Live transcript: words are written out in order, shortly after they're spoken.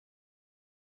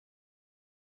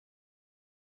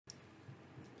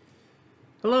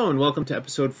Hello and welcome to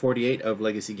episode 48 of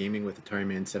Legacy Gaming with Atari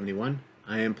Man 71.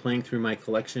 I am playing through my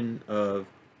collection of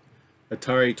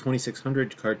Atari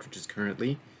 2600 cartridges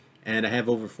currently, and I have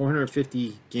over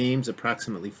 450 games,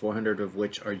 approximately 400 of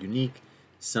which are unique.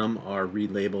 Some are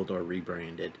relabeled or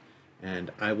rebranded, and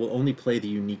I will only play the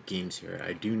unique games here.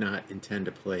 I do not intend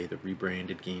to play the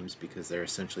rebranded games because they're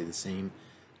essentially the same.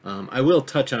 I will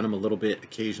touch on them a little bit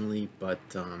occasionally, but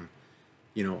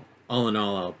you know, all in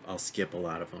all, I'll skip a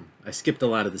lot of them. I skipped a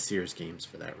lot of the Sears games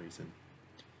for that reason.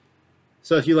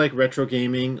 So if you like retro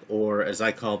gaming, or as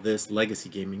I call this, legacy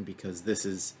gaming, because this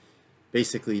is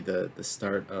basically the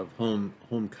start of home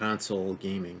console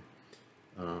gaming,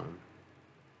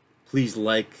 please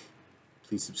like,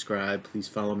 please subscribe, please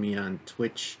follow me on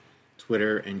Twitch,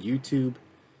 Twitter, and YouTube.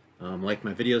 Like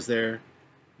my videos there.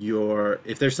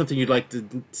 If there's something you'd like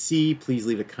to see, please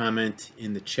leave a comment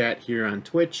in the chat here on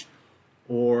Twitch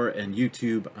or on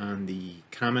YouTube on the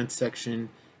comments section.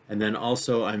 And then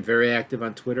also, I'm very active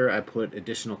on Twitter. I put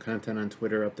additional content on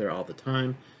Twitter up there all the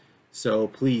time. So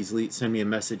please send me a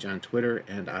message on Twitter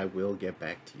and I will get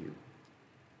back to you.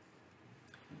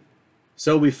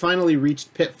 So we finally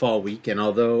reached Pitfall week, and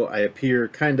although I appear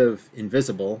kind of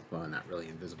invisible, well, not really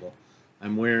invisible,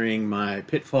 I'm wearing my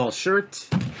Pitfall shirt,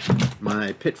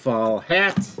 my Pitfall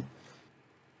hat.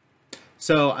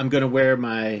 So I'm going to wear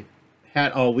my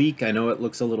hat all week. I know it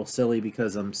looks a little silly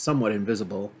because I'm somewhat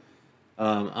invisible.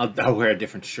 I'll wear a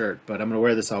different shirt, but I'm going to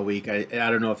wear this all week. I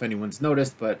don't know if anyone's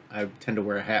noticed, but I tend to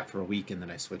wear a hat for a week and then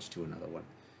I switch to another one.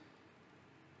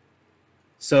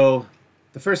 So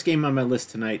the first game on my list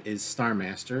tonight is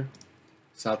Starmaster.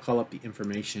 So I'll call up the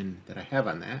information that I have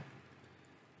on that.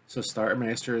 So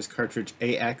Starmaster is cartridge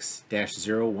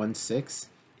AX-016.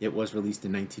 It was released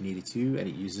in 1982, and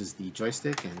it uses the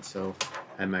joystick, and so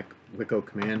I have my Wiko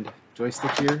Command joystick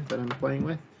here that I'm playing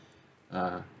with.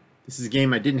 This is a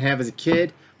game I didn't have as a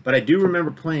kid, but I do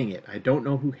remember playing it. I don't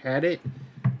know who had it,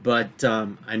 but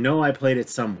I know I played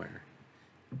it somewhere.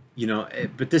 You know,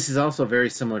 but this is also very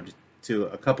similar to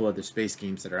a couple other space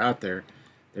games that are out there.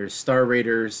 There's Star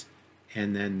Raiders,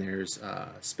 and then there's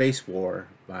Space War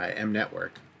by M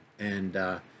Network, and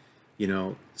you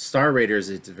know, Star Raiders,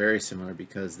 it's very similar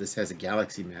because this has a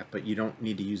galaxy map, but you don't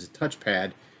need to use a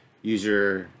touchpad. Use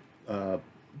your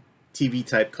TV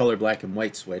type color black and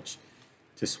white switch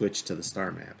to switch to the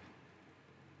star map.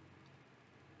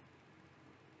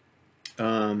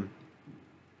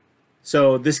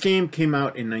 So this game came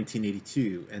out in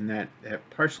 1982, and that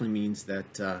partially means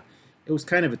that it was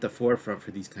kind of at the forefront for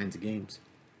these kinds of games.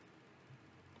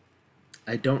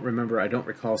 I don't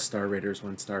recall Star Raiders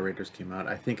when Star Raiders came out.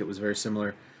 I think it was very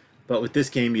similar, but with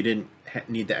this game you didn't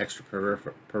need the extra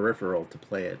peripheral to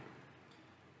play it.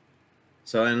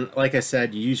 So, and like I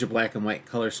said, you use your black and white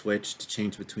color switch to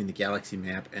change between the galaxy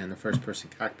map and the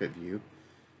first-person cockpit view.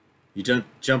 You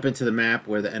jump into the map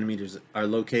where the enemies are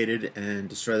located and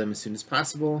destroy them as soon as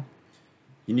possible.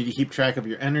 You need to keep track of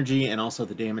your energy and also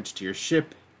the damage to your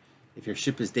ship. If your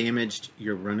ship is damaged,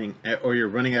 you're running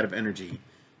out of energy,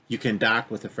 you can dock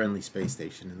with a friendly space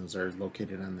station, and those are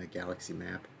located on the galaxy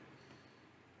map.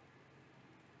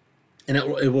 And it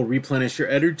will replenish your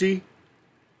energy.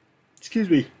 Excuse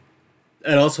me.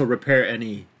 And also repair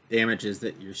any damages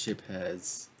that your ship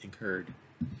has incurred.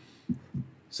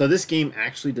 So this game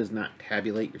actually does not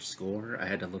tabulate your score. I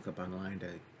had to look up online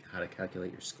how to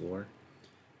calculate your score.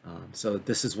 So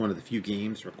this is one of the few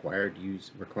games requires you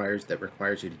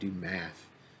to do math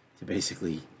to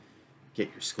basically get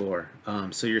your score.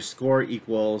 So your score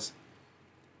equals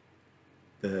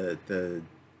the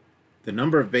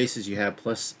number of bases you have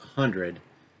plus 100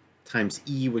 times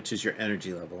E, which is your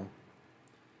energy level,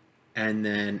 and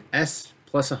then S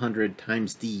plus 100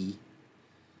 times D.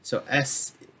 So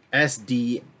S,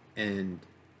 D, and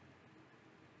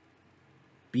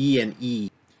B and E.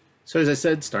 So as I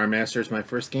said, Starmaster is my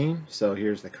first game. So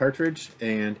here's the cartridge,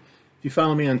 and if you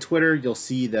follow me on Twitter, you'll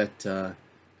see that I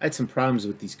had some problems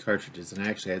with these cartridges, and I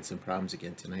actually had some problems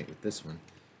again tonight with this one.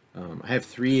 I have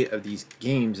 3 of these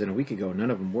games, and a week ago none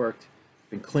of them worked.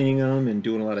 Been cleaning them and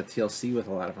doing a lot of TLC with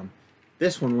a lot of them.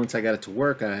 This one, once I got it to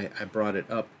work, I brought it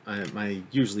up. I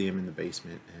usually am in the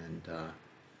basement, and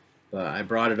but I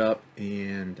brought it up,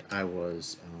 and I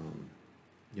was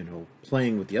you know,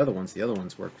 playing with the other ones. The other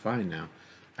ones work fine now.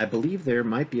 I believe there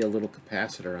might be a little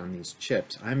capacitor on these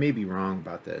chips. I may be wrong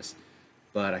about this,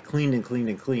 but I cleaned and cleaned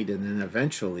and cleaned, and then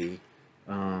eventually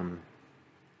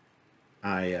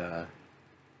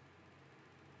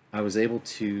I was able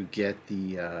to get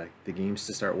the games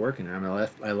to start working.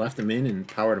 I left them in and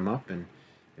powered them up, and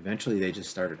eventually they just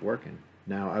started working.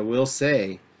 Now I will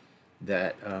say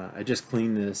that I just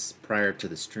cleaned this prior to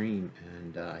the stream,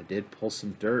 and I did pull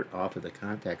some dirt off of the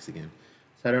contacts again.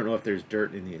 So I don't know if there's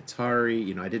dirt in the Atari.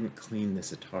 You know, I didn't clean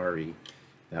this Atari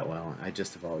that well. I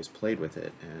just have always played with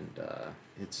it, and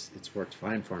it's worked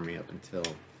fine for me up until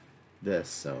this.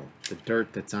 So the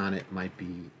dirt that's on it might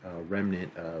be a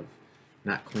remnant of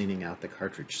not cleaning out the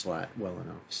cartridge slot well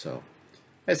enough. So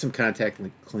I have some contact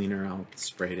cleaner. I'll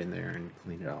spray it in there and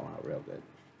clean it all out real good.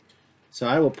 So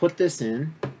I will put this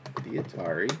in the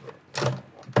Atari,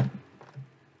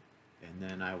 and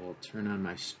then I will turn on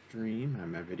my stream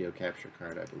on my video capture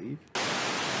card, I believe.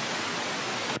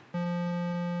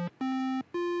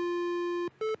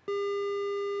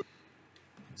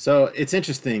 So it's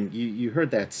interesting, you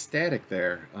heard that static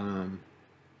there.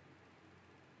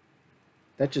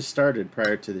 That just started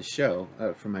prior to the show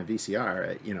from my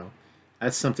VCR. You know,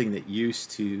 that's something that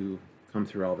used to come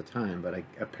through all the time, but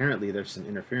apparently there's some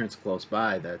interference close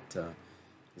by that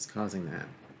is causing that.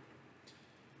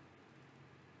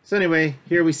 So anyway,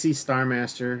 here we see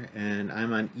Starmaster, and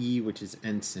I'm on E, which is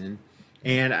Ensign.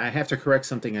 And I have to correct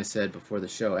something I said before the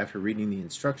show. After reading the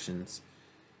instructions,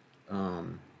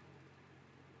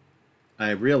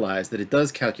 I realized that it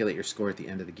does calculate your score at the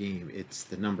end of the game. It's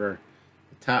the number,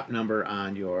 the top number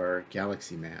on your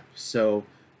galaxy map. So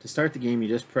to start the game, you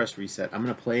just press reset. I'm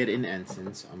going to play it in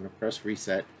Ensign, so I'm going to press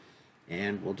reset,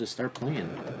 and we'll just start playing.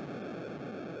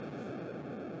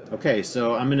 Okay,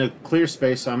 so I'm in a clear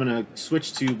space, so I'm going to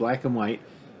switch to black and white.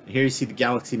 And here you see the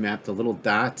galaxy map. The little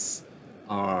dots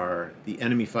are the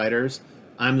enemy fighters.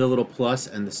 I'm the little plus,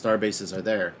 and the star bases are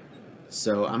there.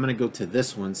 So I'm going to go to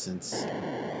this one since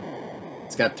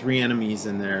it's got 3 enemies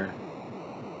in there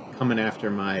coming after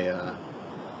my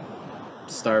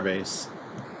star base.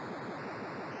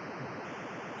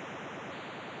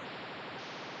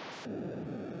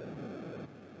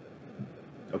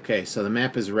 Okay, so the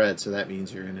map is red, so that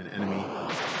means you're in an enemy.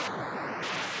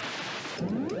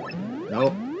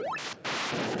 Nope.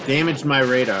 Damaged my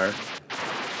radar.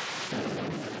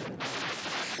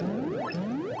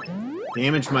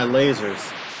 Damaged my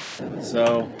lasers.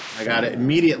 So I gotta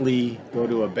immediately go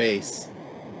to a base.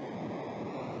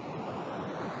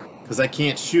 Because I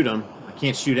can't shoot them. I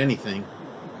can't shoot anything.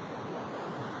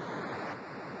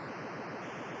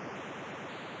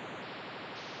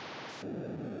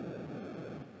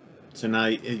 So now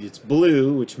it's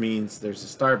blue, which means there's a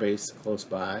starbase close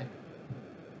by.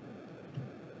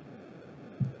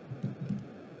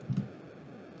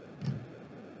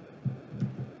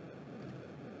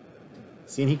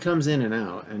 See, and he comes in and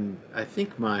out, and I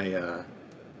think my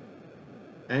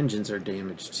engines are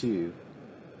damaged too.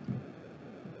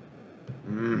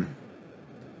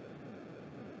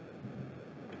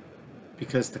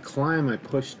 Because the climb I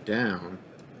pushed down.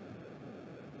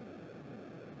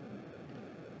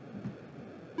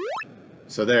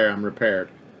 So there, I'm repaired.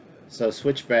 So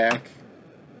switch back,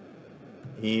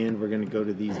 and we're going to go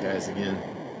to these guys again.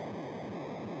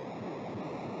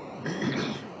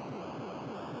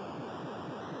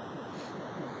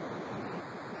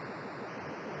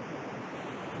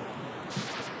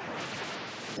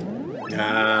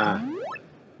 Ah,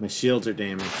 my shields are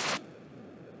damaged.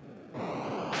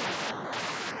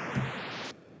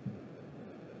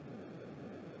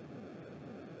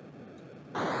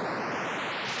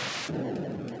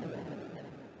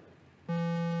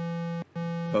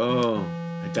 Oh,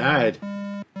 I died.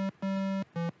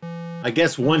 I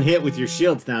guess one hit with your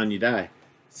shields down, you die.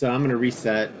 So I'm gonna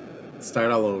reset,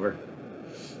 start all over.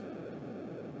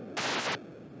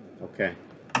 Okay.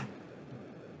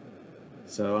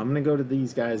 So I'm gonna go to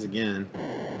these guys again.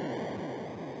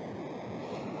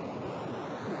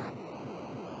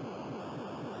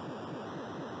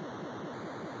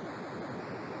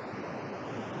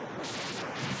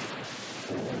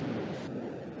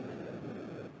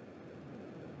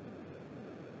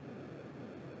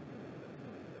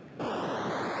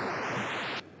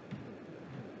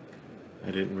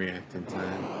 I didn't react in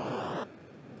time.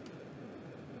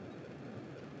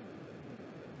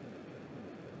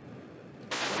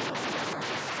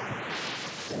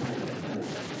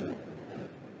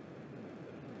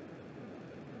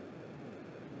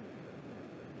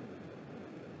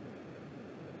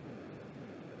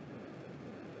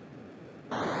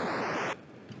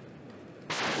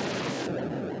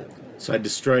 So I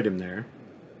destroyed him there.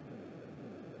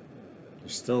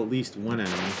 There's still at least one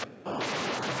enemy.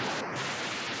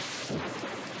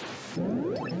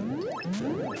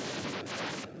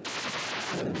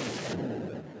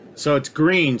 So it's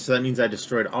green, so that means I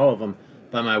destroyed all of them,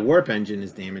 but my warp engine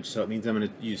is damaged, so it means I'm going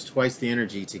to use twice the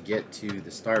energy to get to the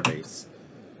starbase.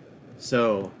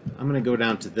 So I'm going to go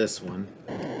down to this one.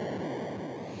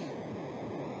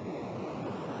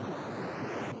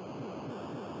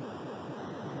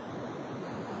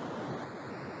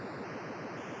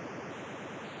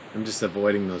 I'm just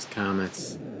avoiding those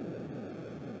comets.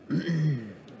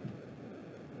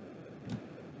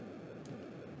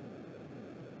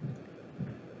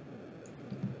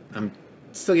 I'm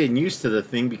still getting used to the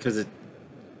thing because it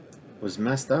was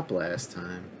messed up last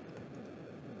time.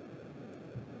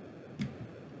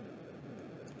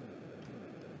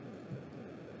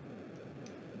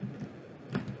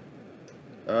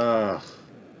 Ugh.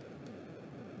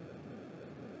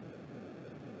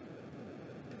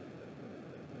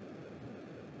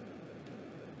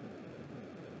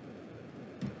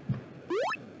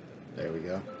 There we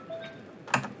go.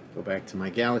 Go back to my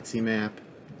galaxy map.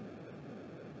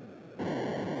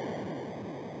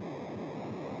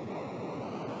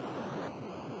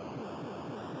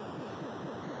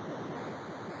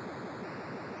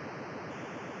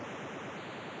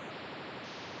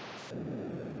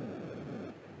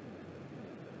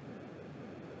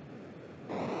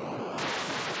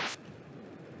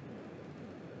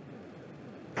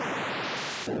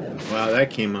 Wow, that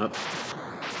came up.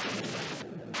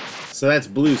 So that's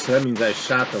blue, so that means I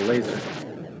shot the laser.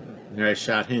 There, I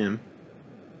shot him.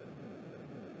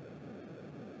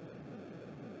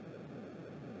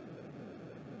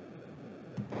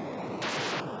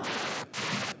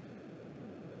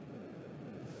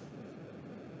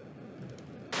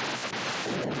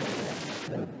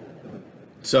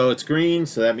 So it's green,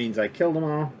 so that means I killed them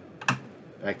all.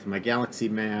 Back to my galaxy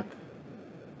map.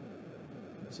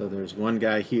 So there's one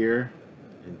guy here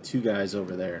and two guys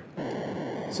over there.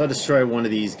 So I'll destroy one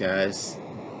of these guys.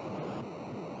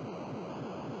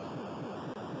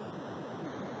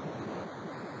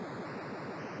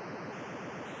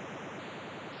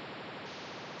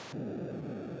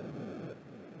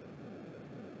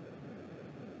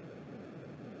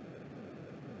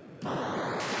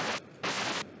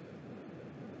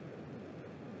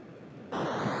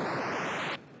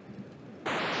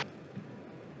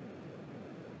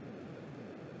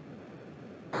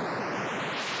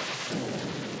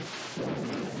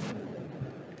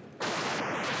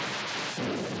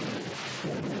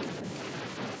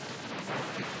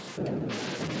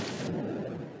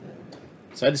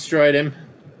 So I destroyed him,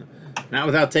 not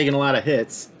without taking a lot of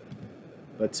hits,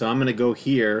 but so I'm going to go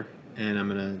here and I'm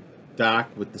going to dock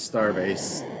with the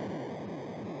starbase.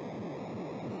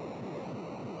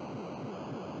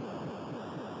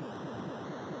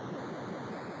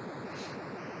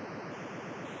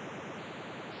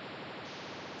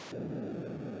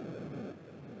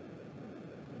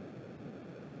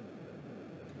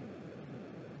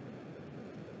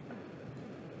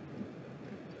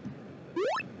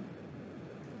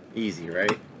 Easy,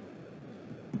 right?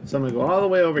 So I'm going to go all the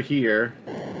way over here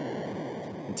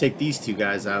and take these two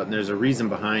guys out, and there's a reason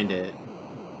behind it.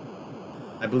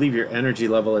 I believe your energy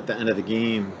level at the end of the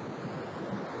game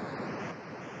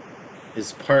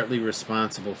is partly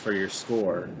responsible for your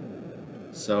score.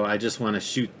 So I just want to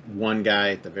shoot one guy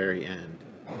at the very end.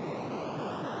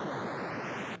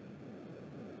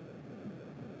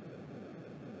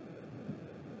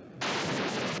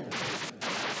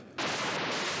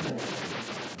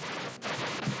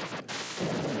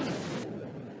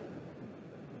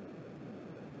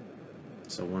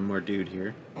 So one more dude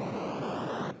here.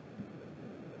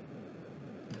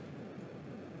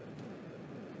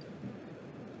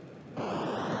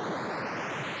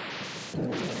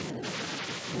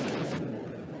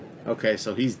 Okay,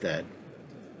 so he's dead.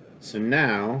 So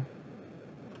now,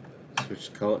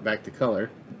 switch color back to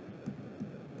color.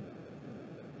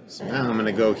 So now I'm going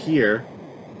to go here.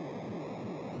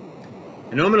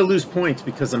 I know I'm going to lose points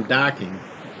because I'm docking.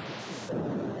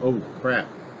 Oh, crap.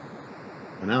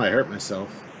 Well, now I hurt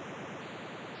myself.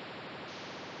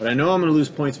 But I know I'm going to lose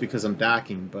points because I'm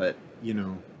docking, but, you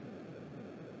know,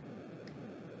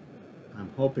 I'm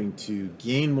hoping to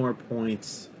gain more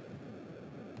points.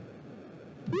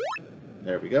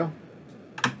 There we go.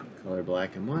 Color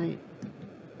black and white.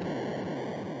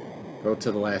 Go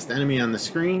to the last enemy on the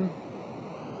screen.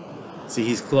 See,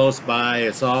 he's close by.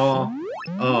 It's all...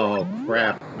 Oh,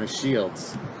 crap. My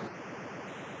shields.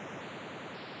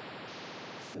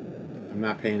 I'm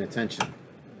not paying attention.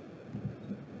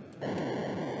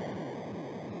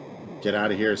 Get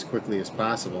out of here as quickly as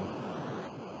possible.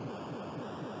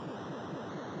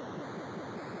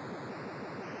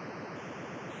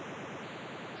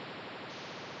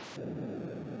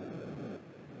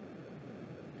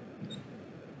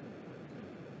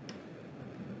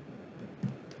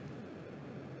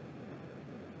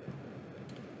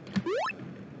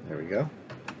 There we go.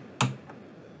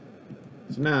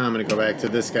 So now I'm going to go back to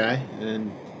this guy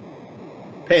and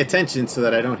pay attention so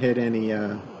that I don't hit any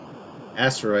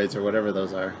asteroids or whatever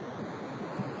those are.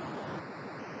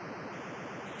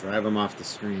 Drive them off the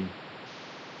screen.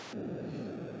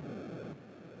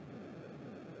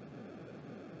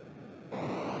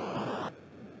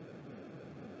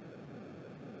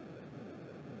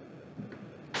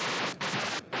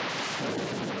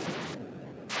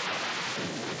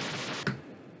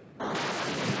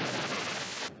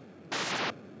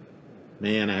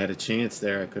 Man, I had a chance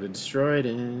there. I could have destroyed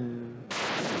him.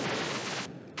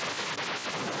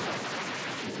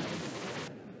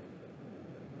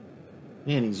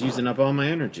 Man, he's using up all my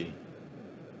energy.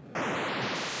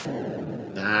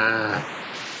 Ah.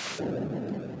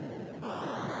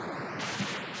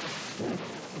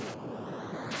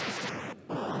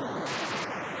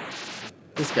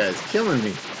 This guy's killing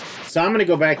me. So I'm going to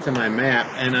go back to my map,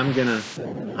 and I'm going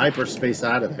to hyperspace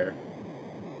out of there.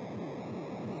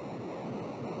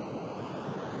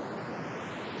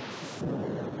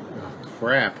 Oh,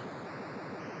 crap.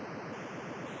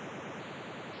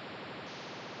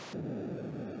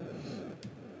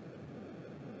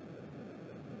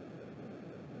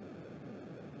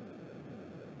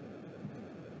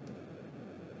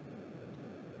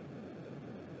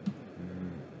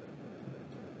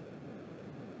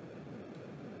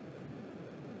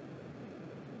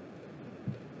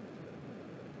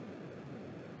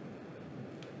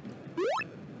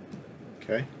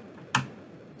 Okay.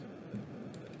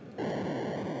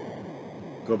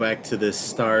 Go back to this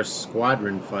Star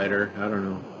Squadron fighter. I don't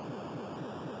know.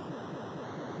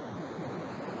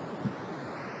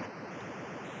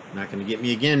 Not gonna get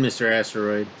me again, Mr.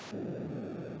 Asteroid.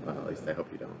 Well, at least I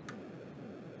hope you don't.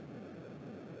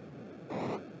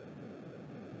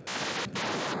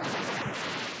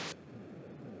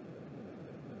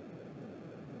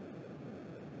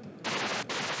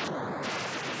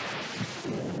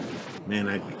 Man,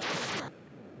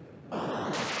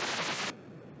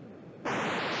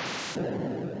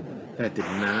 that did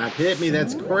not hit me.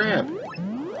 That's crap.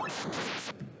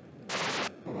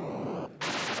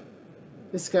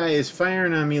 This guy is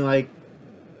firing on me like...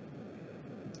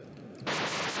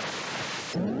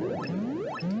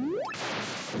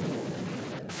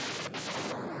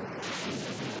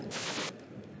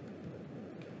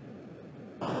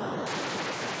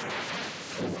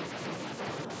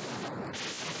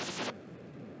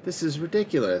 This is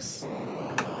ridiculous.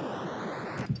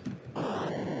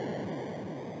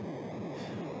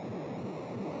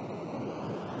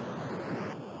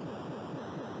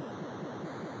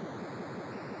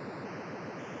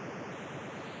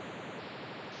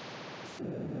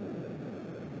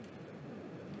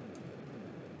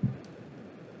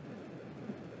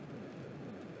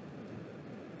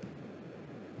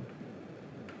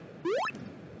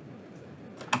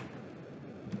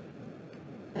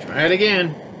 Try it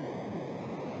again.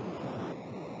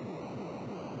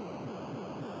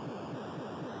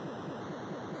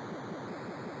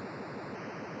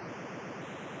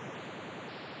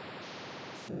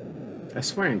 I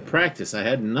swear in practice I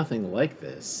had nothing like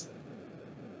this.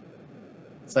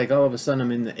 It's like all of a sudden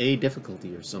I'm in the A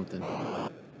difficulty or something.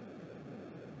 God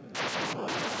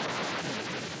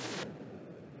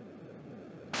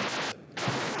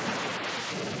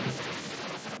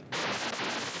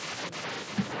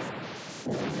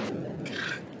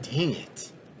dang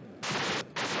it.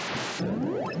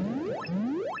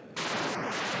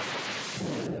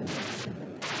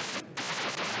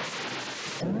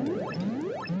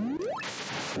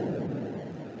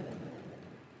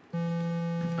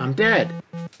 I'm dead.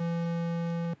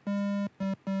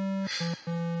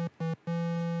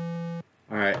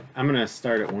 Alright, I'm gonna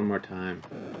start it one more time.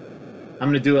 I'm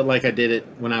gonna do it like I did it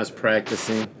when I was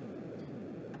practicing,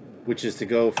 which is to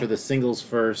go for the singles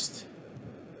first,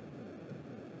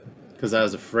 because I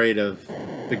was afraid of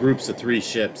the groups of 3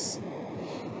 ships.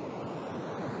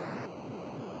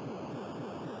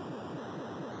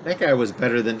 That guy was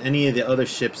better than any of the other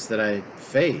ships that I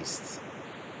faced.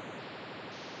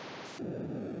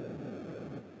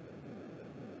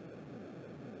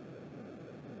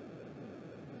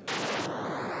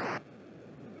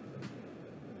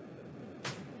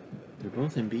 They're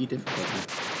both in B difficulty.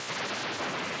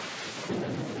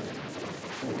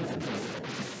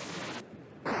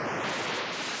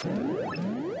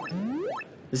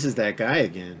 This is that guy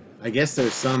again. I guess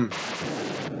there's some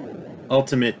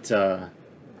ultimate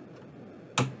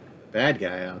bad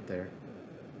guy out there.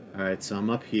 Alright, so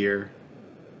I'm up here.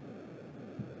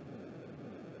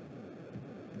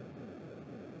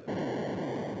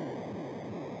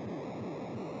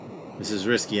 This is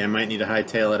risky. I might need to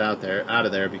hightail it out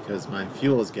of there because my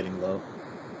fuel is getting low.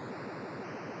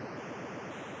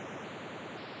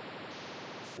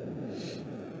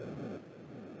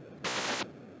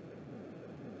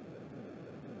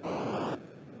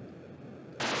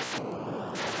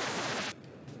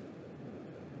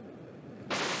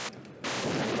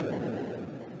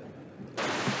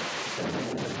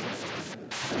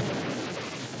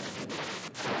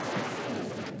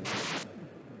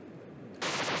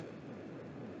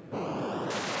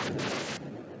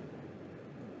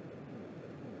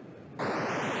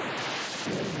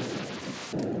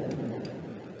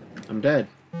 I'm dead.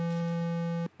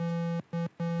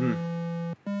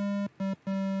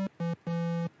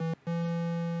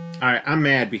 Alright, I'm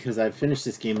mad because I've finished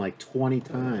this game like 20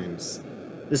 times.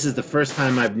 This is the first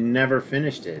time I've never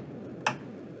finished it.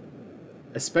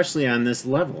 Especially on this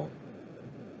level.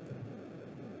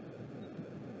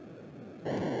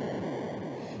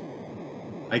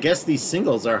 I guess these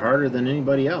singles are harder than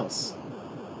anybody else.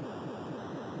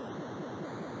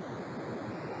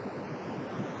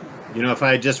 You know, if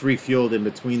I had just refueled in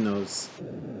between those,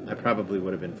 I probably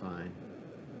would have been fine.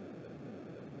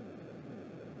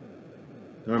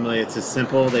 Normally it's as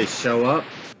simple, they show up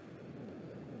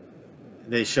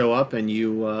and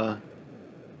you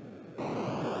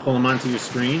pull them onto your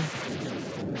screen.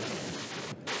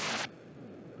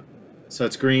 So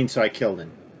it's green, so I killed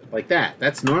him. Like that.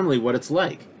 That's normally what it's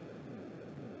like.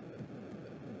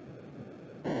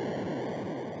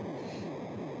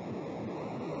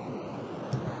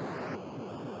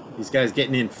 These guys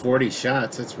getting in 40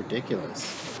 shots, that's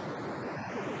ridiculous.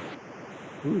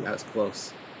 Ooh, that was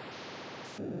close.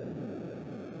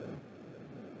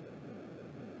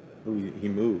 Ooh, he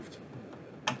moved.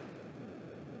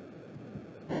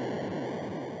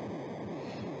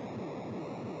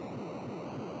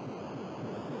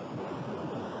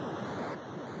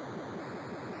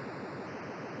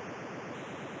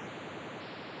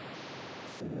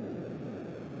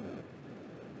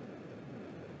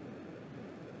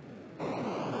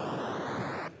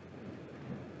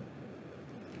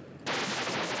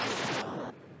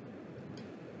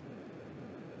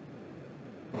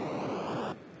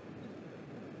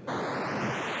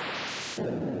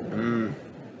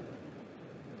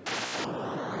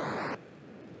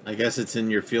 I guess it's in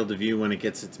your field of view when it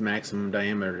gets its maximum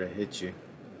diameter to hit you.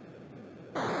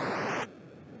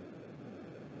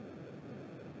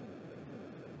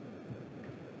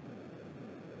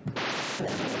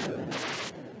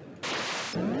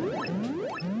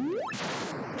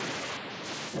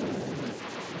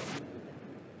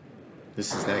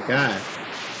 This is that guy.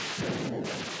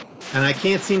 And I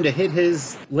can't seem to hit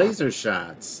his laser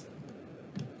shots.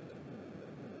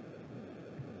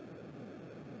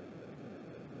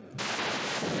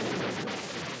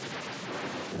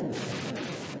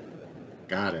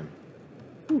 Got him.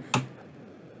 Oof.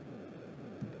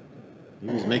 He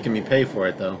was making me pay for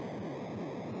it, though.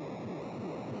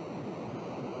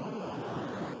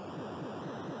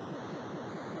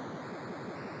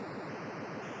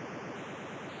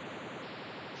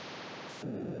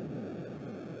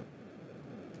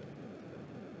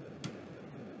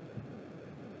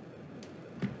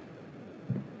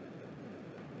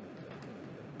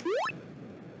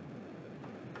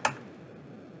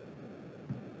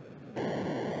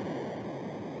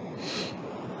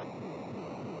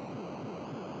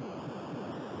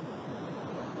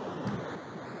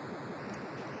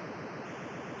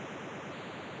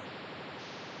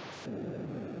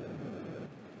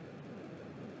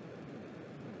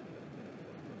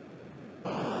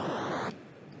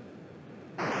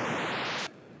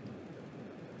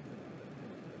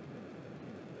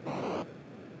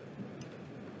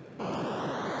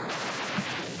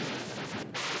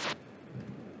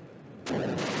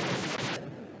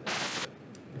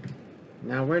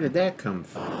 Now, where did that come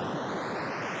from?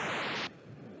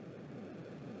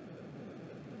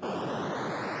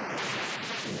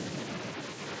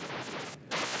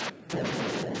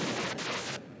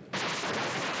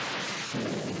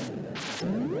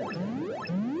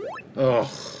 Ugh.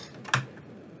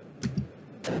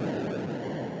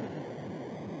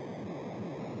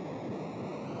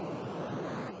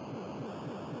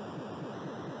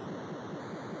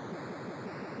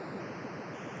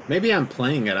 Maybe I'm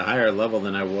playing at a higher level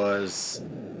than I was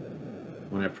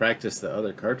when I practiced the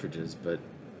other cartridges, but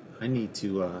I need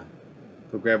to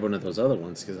go grab one of those other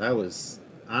ones because I was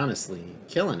honestly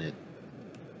killing it.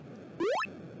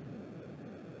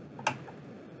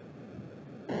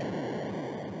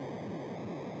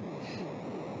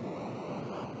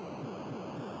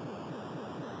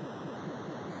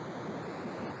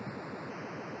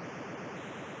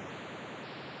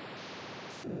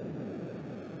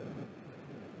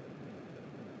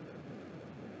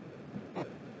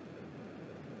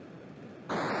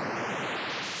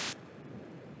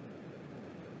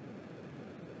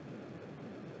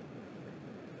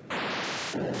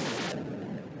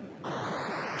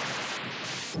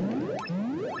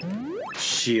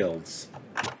 Shields.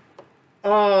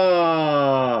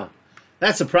 Oh,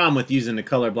 that's the problem with using the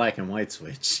color black and white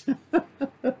switch.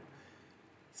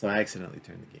 So I accidentally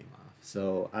turned the game off.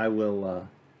 So I will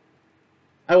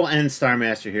end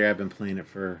Starmaster here. I've been playing it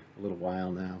for a little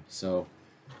while now. So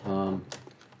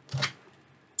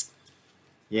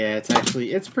Yeah,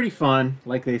 it's pretty fun.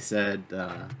 Like they said,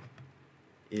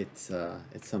 it's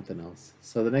something else.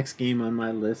 So the next game on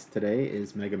my list today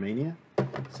is Megamania.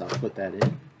 So I'll put that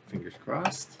in. Fingers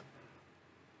crossed.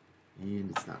 And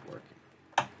it's not working.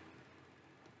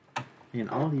 And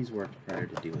all these worked prior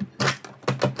to doing this.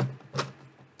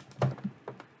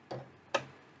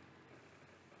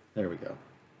 There we go.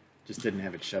 Just didn't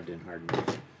have it shoved in hard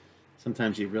enough.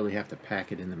 Sometimes you really have to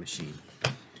pack it in the machine.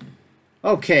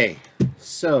 Okay,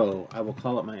 so I will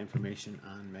call up my information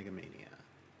on Megamania.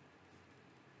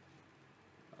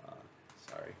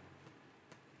 Sorry.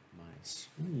 My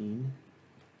screen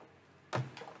is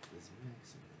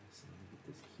maximized. Let me get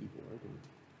this keyboard and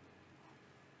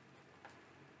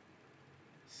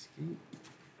escape.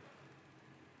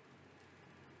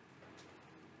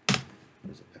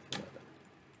 Where's it? F11.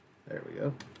 There we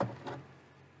go.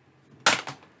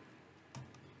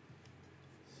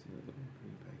 So bring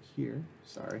it back here.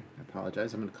 Sorry, I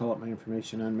apologize. I'm going to call up my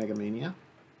information on Megamania.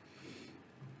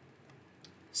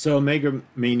 So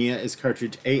Megamania is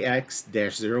cartridge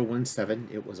AX-017.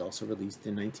 It was also released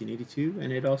in 1982,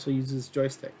 and it also uses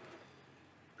joystick.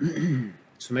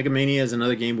 So Megamania is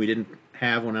another game we didn't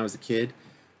have when I was a kid.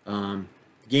 The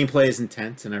gameplay is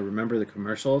intense, and I remember the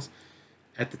commercials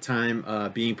at the time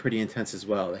being pretty intense as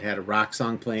well. They had a rock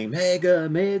song playing,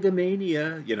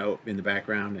 Megamania, you know, in the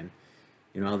background, and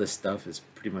you know, all this stuff is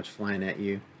pretty much flying at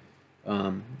you.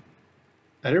 I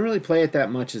didn't really play it that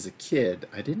much as a kid.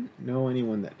 I didn't know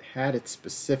anyone that had it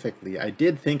specifically. I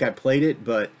did think I played it,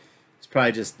 but it's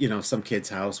probably just, you know, some kid's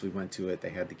house. We went to it.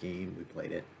 They had the game. We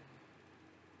played it.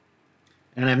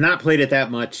 And I've not played it that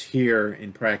much here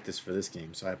in practice for this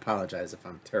game, so I apologize if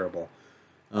I'm terrible.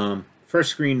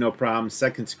 First screen, no problem.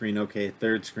 Second screen, okay.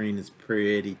 Third screen is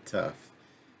pretty tough.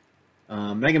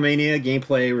 Megamania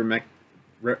gameplay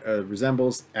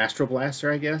resembles Astro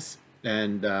Blaster, I guess.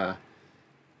 And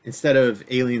instead of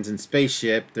aliens and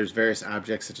spaceship, there's various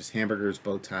objects such as hamburgers,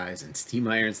 bow ties, and steam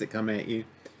irons that come at you.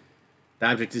 The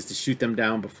object is to shoot them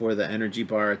down before the energy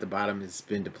bar at the bottom has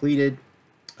been depleted,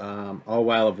 all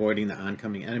while avoiding the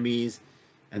oncoming enemies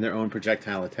and their own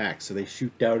projectile attacks. So they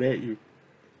shoot down at you.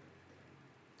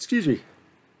 Excuse me.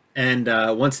 And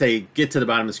once they get to the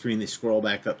bottom of the screen, they scroll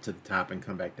back up to the top and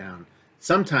come back down.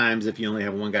 Sometimes, if you only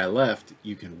have one guy left,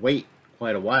 you can wait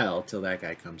quite a while till that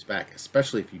guy comes back,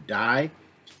 especially if you die,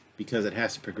 because it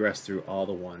has to progress through all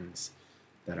the ones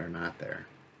that are not there.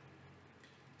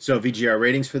 So VGR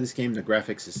ratings for this game, the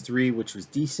graphics is 3, which was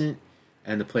decent,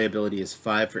 and the playability is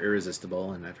 5 for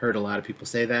irresistible. And I've heard a lot of people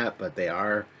say that, but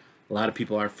a lot of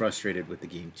people are frustrated with the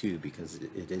game too, because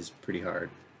it is pretty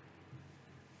hard.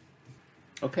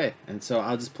 Okay, and so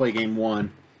I'll just play game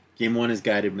 1. Game 1 is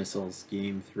guided missiles.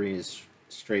 Game 3 is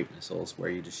straight missiles, where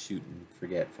you just shoot and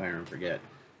forget, fire and forget.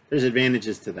 There's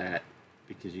advantages to that,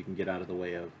 because you can get out of the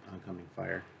way of oncoming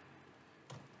fire.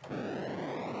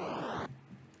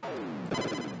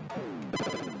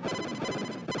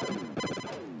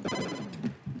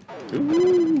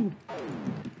 Ooh.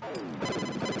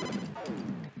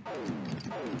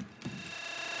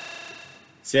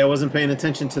 See, I wasn't paying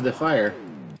attention to the fire.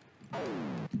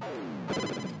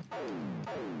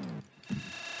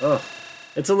 Oh,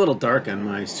 it's a little dark on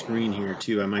my screen here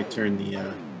too. I might turn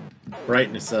the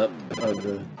brightness up of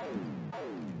the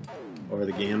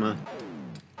gamma.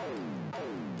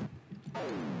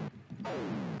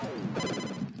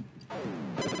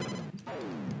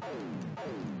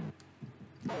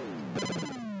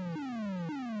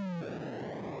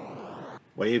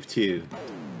 Wave 2.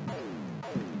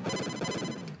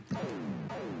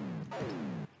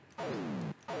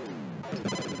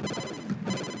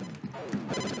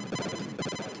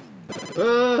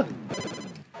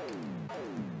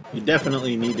 You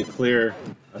definitely need to clear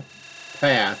a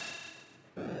path.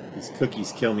 These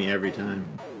cookies kill me every time.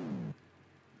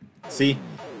 See?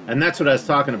 And that's what I was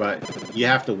talking about. You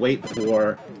have to wait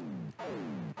for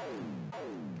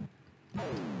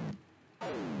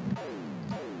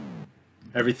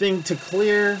everything to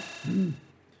clear. So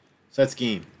that's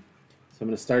game. So I'm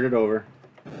going to start it over.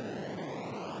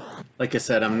 Like I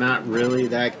said, I'm not really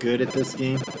that good at this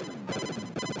game.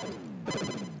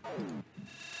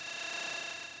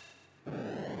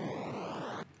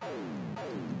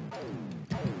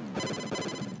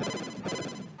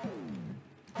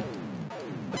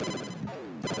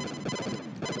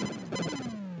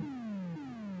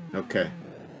 Okay,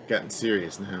 getting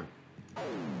serious now.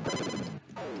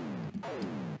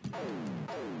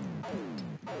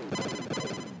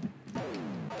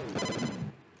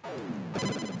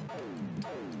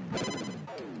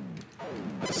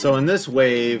 So in this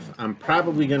wave, I'm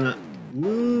probably gonna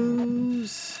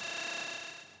lose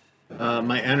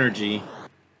my energy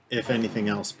if anything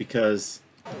else, because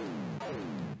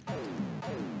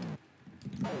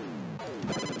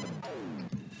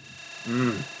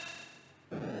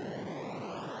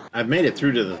I've made it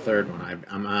through to the third one.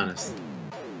 I'm honest.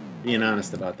 Being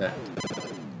honest about that.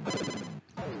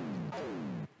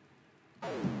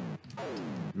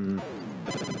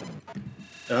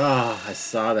 Oh, I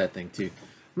saw that thing too.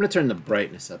 I'm going to turn the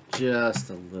brightness up just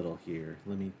a little here.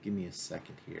 Give me a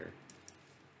second here.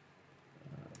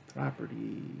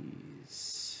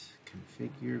 Properties,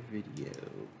 configure video,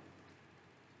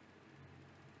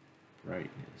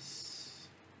 brightness.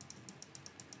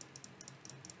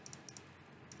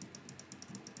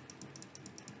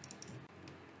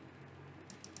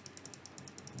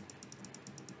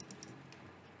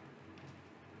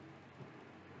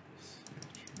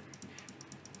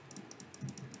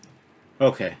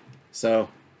 Okay, so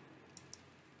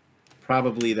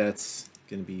probably that's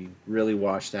going to be really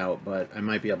washed out, but I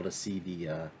might be able to see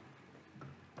the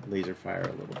laser fire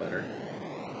a little better.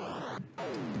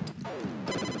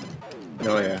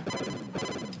 Oh yeah.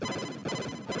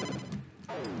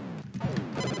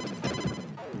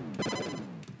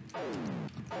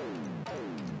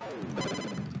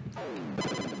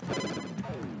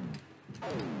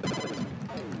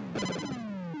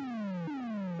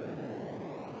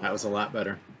 That was a lot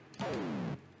better.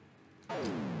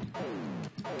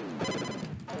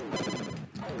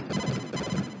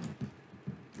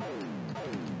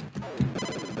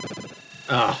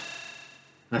 Ah, oh,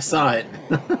 I saw it.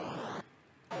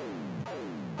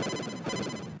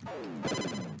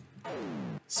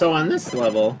 So on this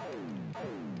level,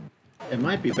 it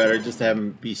might be better just to have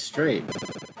him be straight.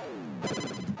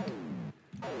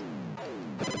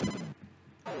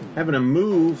 Having him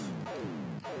move.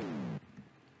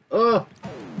 Oh!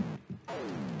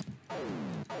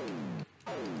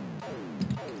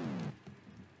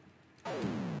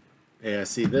 Yeah,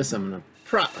 see this, I'm gonna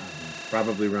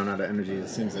probably run out of energy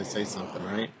as soon as I say something,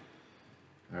 right?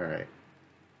 Alright.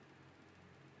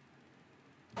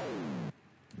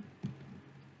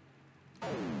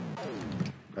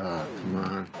 Ah, come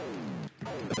on.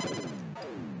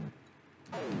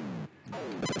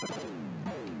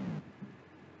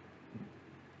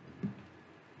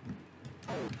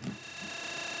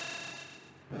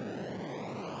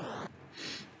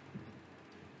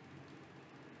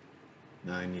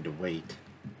 Now I need to wait.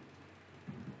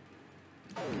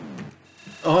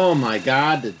 Oh my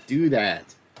god, to do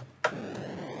that.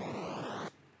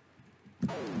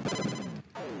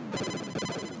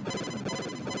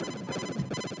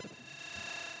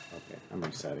 Okay, I'm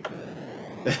resetting.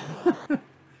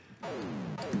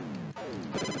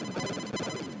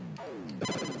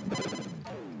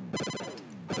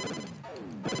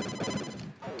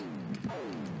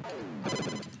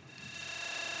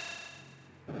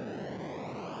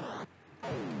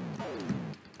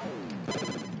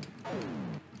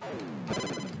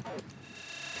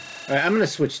 Alright, I'm going to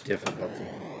switch difficulty.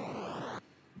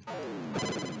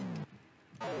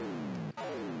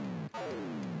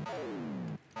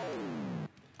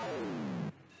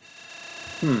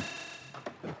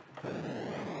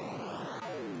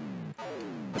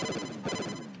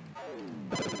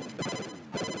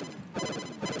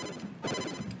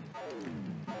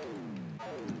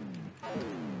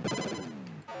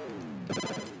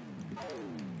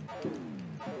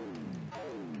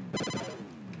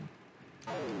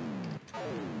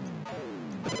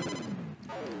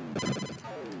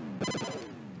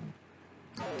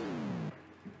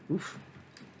 Oof.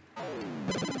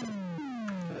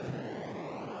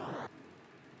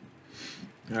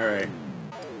 All right.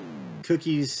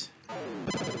 Cookies.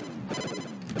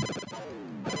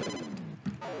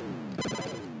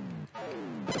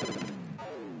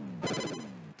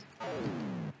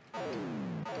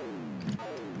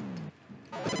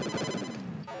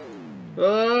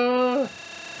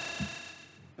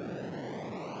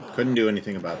 Couldn't do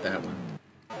anything about that one.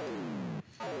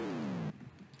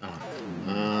 Oh, come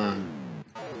on.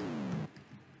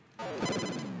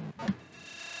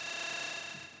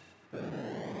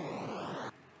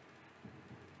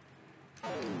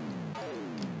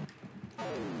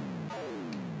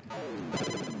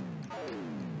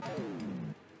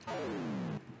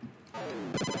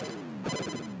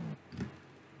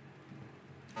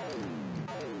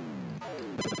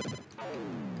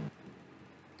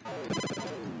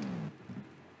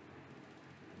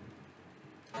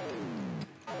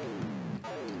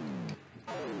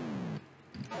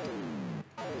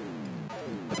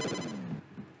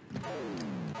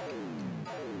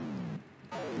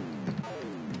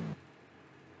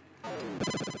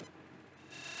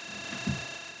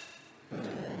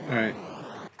 Alright.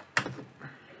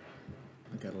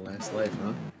 I got a last life,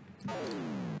 huh?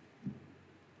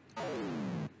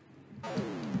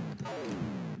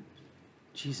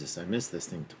 Jesus, I missed this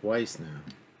thing twice now.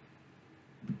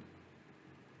 I'm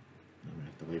gonna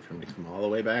have to wait for him to come all the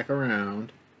way back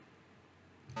around.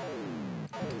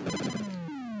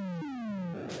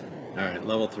 Alright,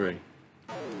 level 3.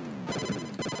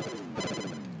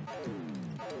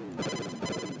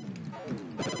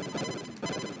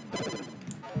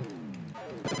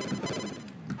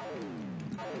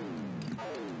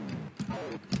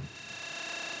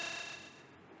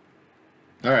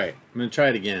 Alright, I'm gonna try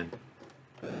it again.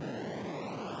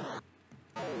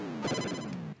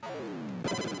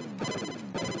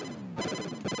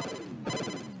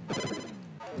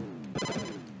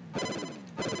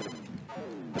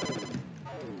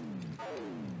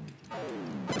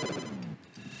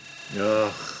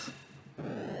 Ugh.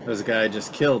 There's a guy I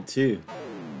just killed, too.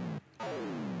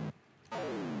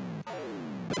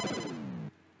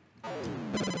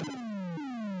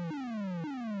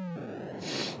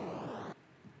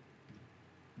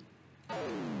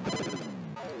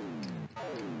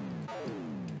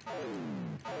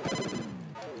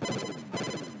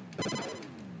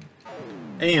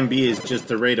 A and B is just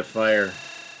the rate of fire.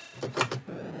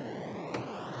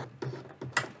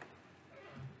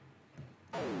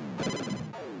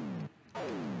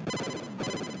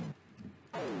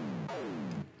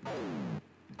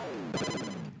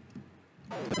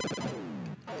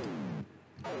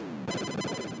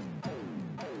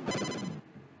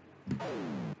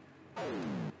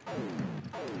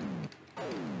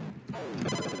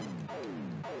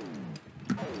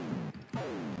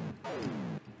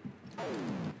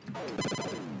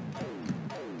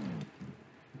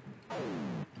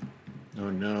 Oh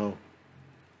no.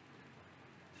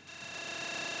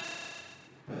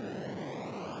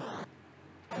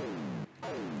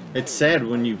 It's sad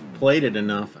when you've played it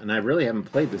enough, and I really haven't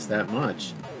played this that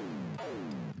much,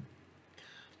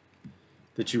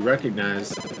 that you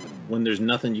recognize when there's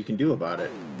nothing you can do about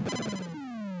it.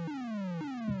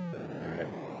 Alright.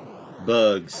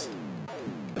 Bugs.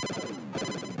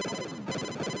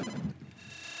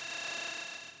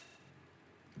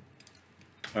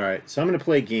 Alright, so I'm going to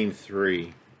play game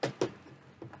 3.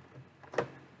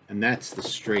 And that's the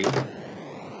straight.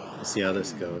 Let's see how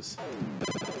this goes.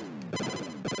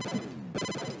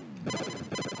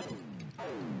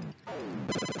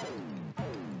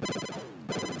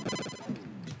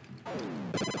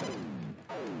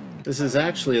 This is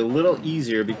actually a little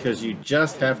easier because you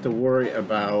just have to worry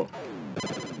about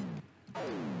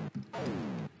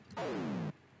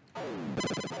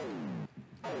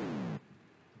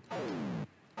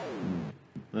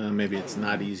maybe it's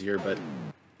not easier, but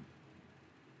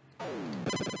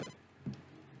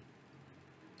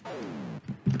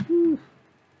whew.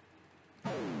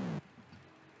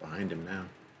 Behind him now.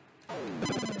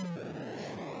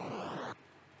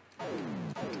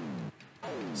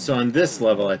 So on this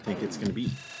level, I think it's going to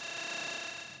be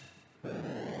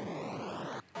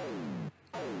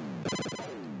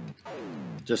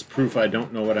just proof I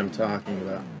don't know what I'm talking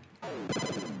about.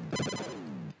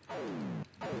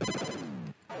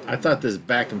 I thought this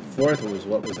back and forth was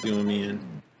what was doing me in.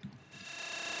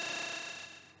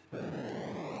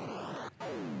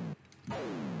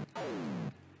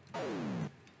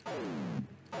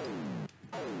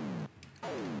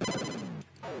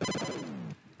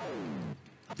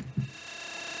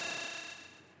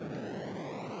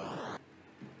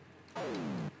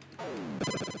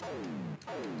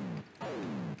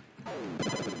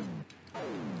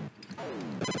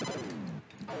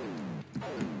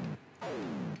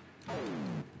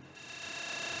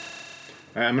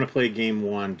 Alright, I'm going to play game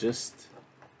 1 just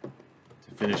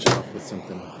to finish off with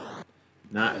something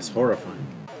not as horrifying.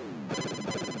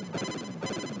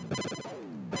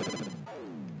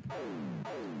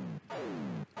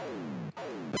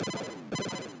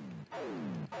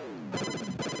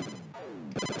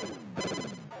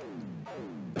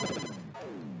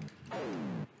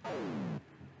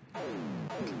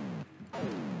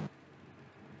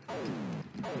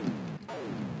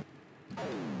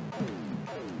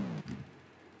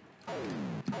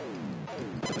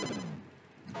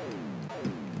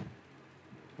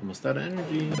 Almost out of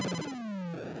energy.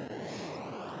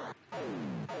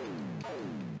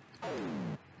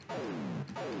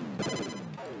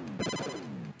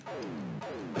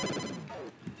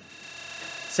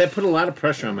 See, I put a lot of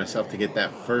pressure on myself to get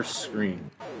that first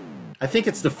screen. I think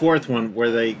it's the 4th one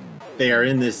where they are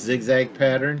in this zigzag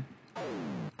pattern,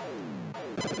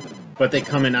 but they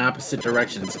come in opposite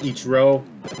directions. Each row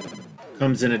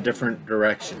comes in a different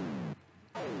direction.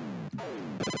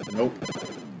 Nope.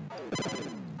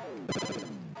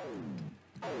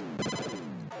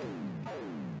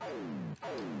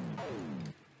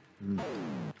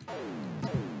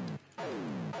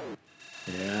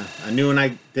 Yeah, I knew when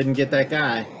I didn't get that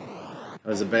guy. That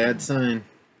was a bad sign.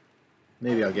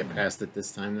 Maybe I'll get past it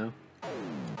this time, though.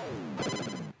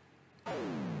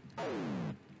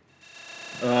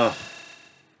 Ugh.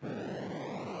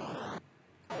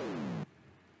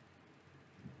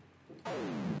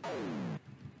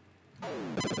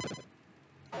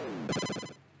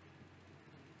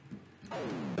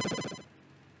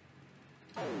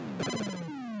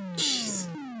 Jeez.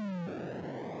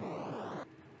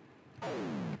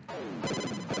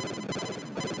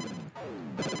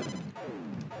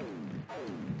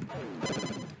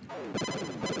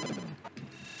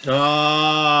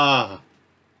 Ah.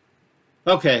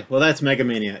 Okay, well that's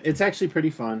Megamania. It's actually pretty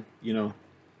fun, you know.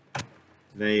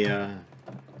 They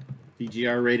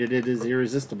VGR rated it as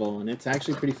irresistible, and it's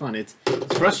actually pretty fun. It's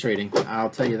frustrating, I'll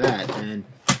tell you that. And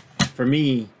for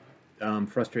me,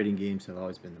 frustrating games have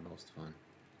always been the most fun.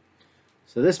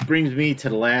 So this brings me to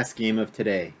the last game of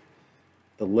today,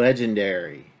 the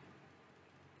legendary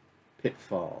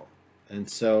Pitfall. And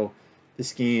so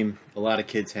this game, a lot of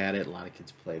kids had it, a lot of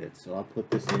kids played it. So I'll put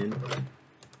this in.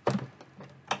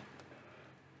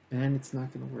 And it's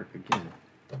not going to work again.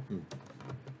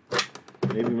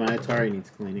 Maybe my Atari needs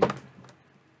cleaning.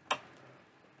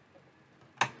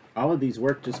 All of these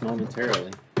work just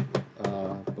momentarily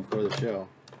before the show.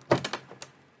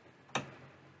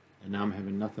 And now I'm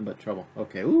having nothing but trouble.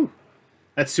 Okay, ooh,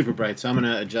 that's super bright. So I'm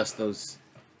going to adjust those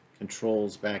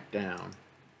controls back down.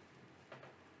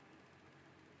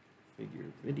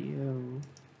 Figure video.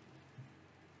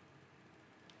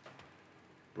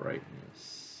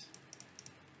 Brightness.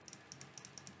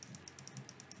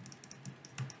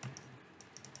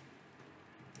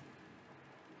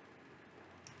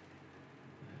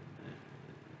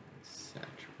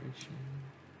 Saturation.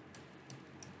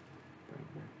 Bring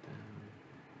that down.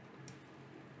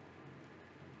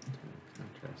 Turn the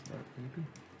contrast up, maybe.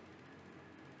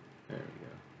 There we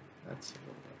go. That's a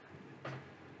little better.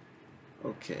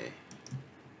 Okay.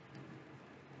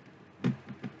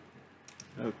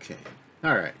 Okay.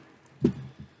 All right.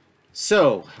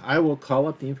 So I will call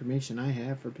up the information I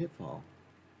have for Pitfall.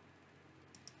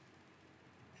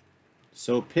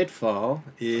 So Pitfall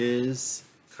is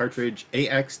cartridge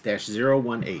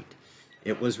AX-018.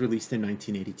 It was released in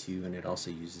 1982, and it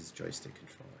also uses joystick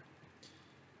controller.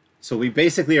 So we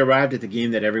basically arrived at the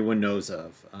game that everyone knows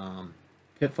of.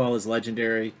 Pitfall is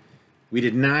legendary. We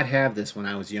did not have this when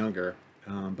I was younger,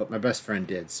 but my best friend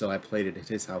did, so I played it at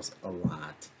his house a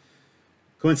lot.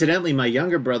 Coincidentally, my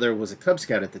younger brother was a Cub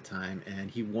Scout at the time, and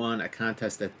he won a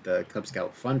contest at the Cub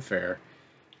Scout Fun Fair,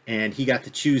 and he got to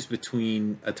choose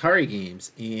between Atari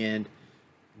games, and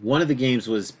one of the games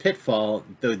was Pitfall.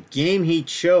 The game he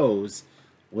chose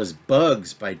was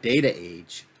Bugs by Data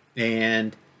Age,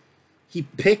 and he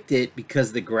picked it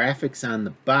because the graphics on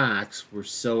the box were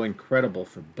so incredible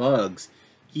for Bugs.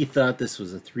 He thought this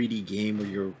was a 3D game where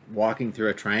you're walking through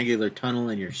a triangular tunnel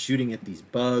and you're shooting at these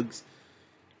bugs.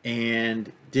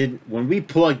 And when we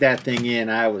plugged that thing in,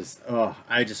 I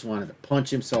just wanted to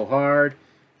punch him so hard.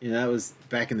 You know, that was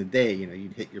back in the day, you know,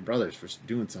 you'd hit your brothers for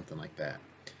doing something like that.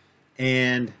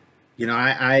 And, you know,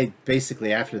 I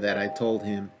basically, after that, I told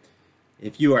him,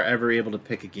 if you are ever able to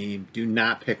pick a game, do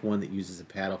not pick one that uses a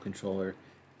paddle controller.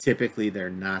 Typically, they're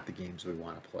not the games we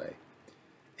want to play.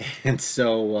 And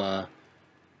so,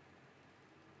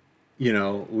 you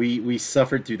know, we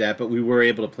suffered through that, but we were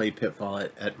able to play Pitfall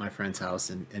at my friend's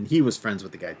house, and he was friends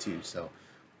with the guy too, so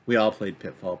we all played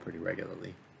Pitfall pretty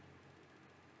regularly.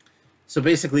 So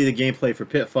basically the gameplay for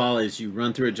Pitfall is you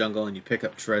run through a jungle and you pick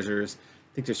up treasures.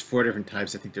 I think there's 4 different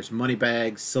types. I think there's money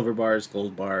bags, silver bars,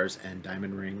 gold bars, and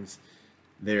diamond rings.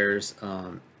 There's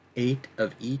 8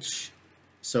 of each,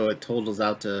 so it totals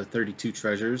out to 32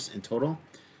 treasures in total.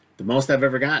 The most I've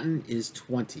ever gotten is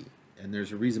 20, and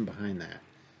there's a reason behind that.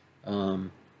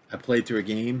 I played through a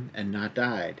game and not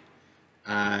died.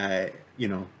 You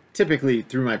know, typically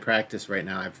through my practice right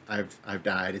now, I've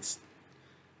died. It's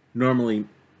normally,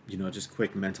 you know, just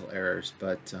quick mental errors,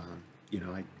 but you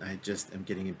know, I just am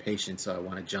getting impatient, so I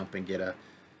want to jump and get a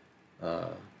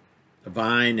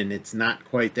vine, and it's not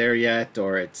quite there yet,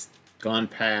 or it's gone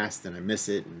past, and I miss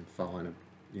it and fall in a,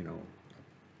 you know,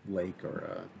 a lake or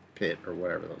a pit or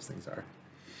whatever those things are.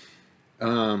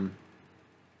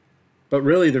 But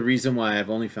really the reason why I've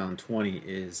only found 20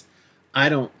 is I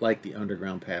don't like the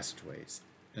underground passageways.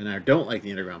 And I don't like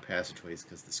the underground passageways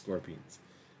because the scorpions.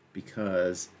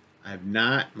 Because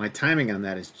my timing on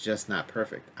that is just not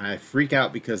perfect. I freak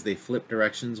out because they flip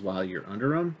directions while you're under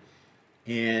them.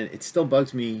 And it still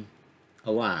bugs me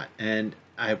a lot. And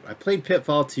I played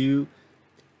Pitfall 2,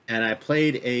 and I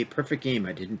played a perfect game.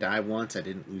 I didn't die once. I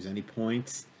didn't lose any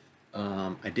points.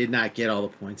 I did not get all the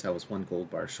points. I was 1 gold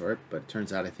bar short, but it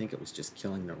turns out I think it was just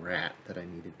killing the rat that I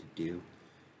needed to do.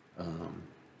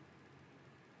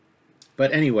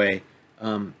 But anyway,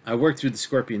 I worked through the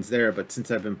scorpions there, but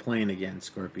since I've been playing again,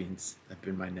 scorpions have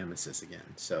been my nemesis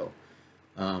again. So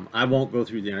I won't go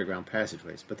through the underground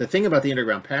passageways. But the thing about the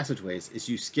underground passageways is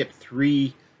you skip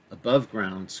 3 above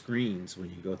ground screens when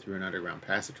you go through an underground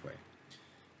passageway.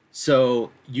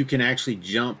 So you can actually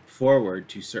jump forward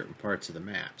to certain parts of the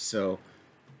map. So,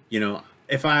 you know,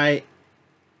 if I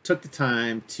took the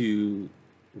time to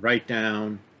write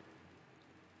down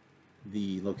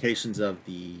the locations of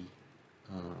the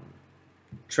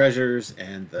treasures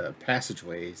and the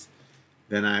passageways,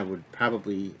 then I would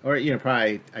probably, or you know,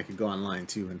 probably I could go online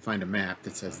too and find a map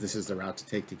that says this is the route to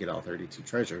take to get all 32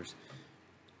 treasures.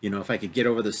 You know, if I could get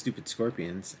over the stupid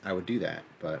scorpions, I would do that,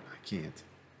 but I can't.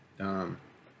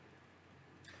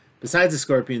 Besides the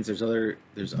scorpions, there's other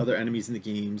enemies in the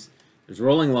games. There's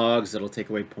rolling logs that'll take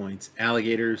away points.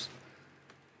 Alligators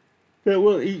that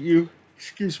will eat you.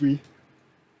 Excuse me.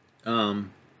 But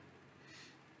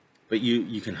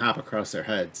you can hop across their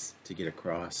heads to get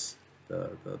across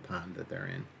the pond that they're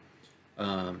in.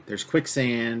 There's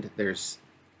quicksand. There's,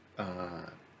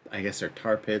 I guess they're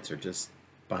tar pits or just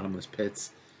bottomless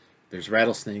pits. There's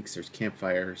rattlesnakes. There's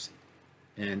campfires.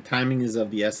 And timing is of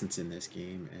the essence in this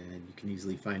game, and you can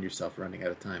easily find yourself running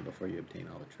out of time before you obtain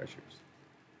all the treasures.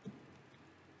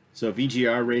 So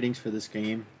VGR ratings for this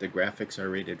game, the graphics are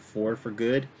rated 4 for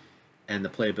good, and the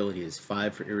playability is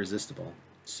 5 for irresistible.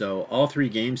 So all 3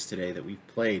 games today that we've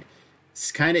played,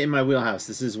 it's kind of in my wheelhouse.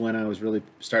 This is when I was really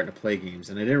starting to play games,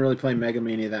 and I didn't really play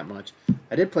Megamania that much.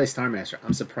 I did play Starmaster.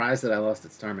 I'm surprised that I lost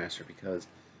at Starmaster because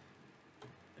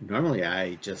normally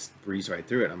I just breeze right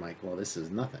through it. I'm like, well, this is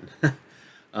nothing.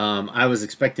 I was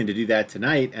expecting to do that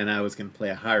tonight, and I was going to play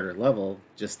a harder level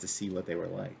just to see what they were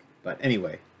like. But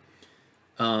anyway,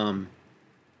 all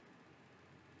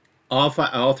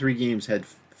 3 games had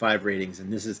 5 ratings,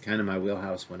 and this is kind of my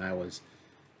wheelhouse when I was,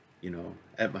 you know,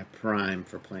 at my prime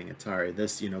for playing Atari.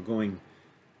 This, you know, going,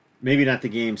 maybe not the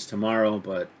games tomorrow,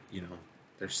 but, you know,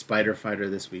 there's Spider Fighter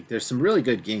this week. There's some really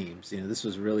good games. You know, this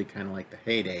was really kind of like the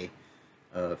heyday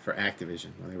for Activision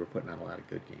when they were putting out a lot of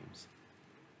good games.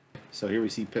 So here we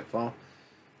see Pitfall.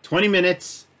 20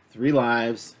 minutes, 3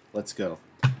 lives. Let's go.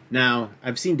 Now,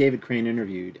 I've seen David Crane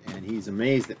interviewed, and he's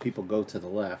amazed that people go to the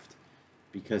left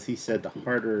because he said the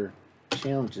harder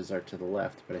challenges are to the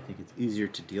left, but I think it's easier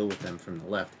to deal with them from the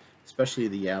left, especially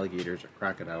the alligators or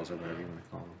crocodiles or whatever you want to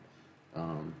call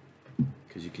them.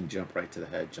 Because you can jump right to the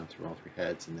head, jump through all 3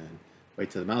 heads, and then wait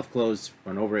till the mouth closed,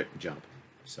 run over it, and jump.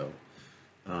 So,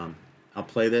 I'll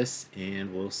play this,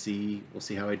 and we'll see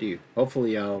how I do.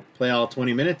 Hopefully, I'll play all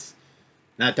 20 minutes,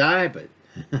 not die, but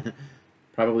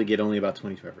probably get only about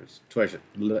 20 treasures.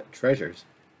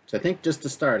 So I think just to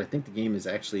start, I think the game is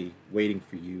actually waiting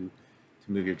for you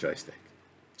to move your joystick.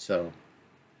 So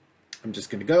I'm just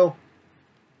gonna go.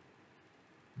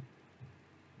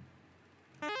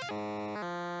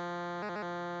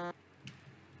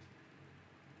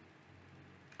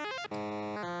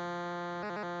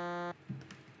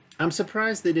 I'm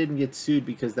surprised they didn't get sued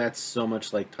because that's so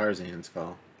much like Tarzan's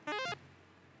Call.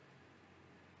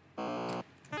 Now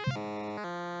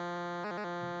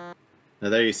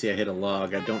there you see I hit a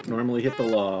log. I don't normally hit the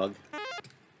log.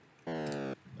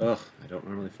 Ugh, I don't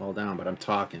normally fall down, but I'm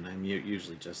talking. I'm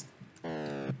usually just...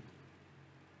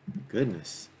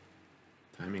 Goodness.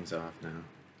 Timing's off now.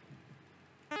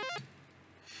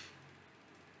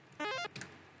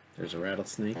 There's a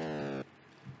rattlesnake.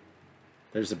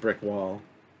 There's a brick wall.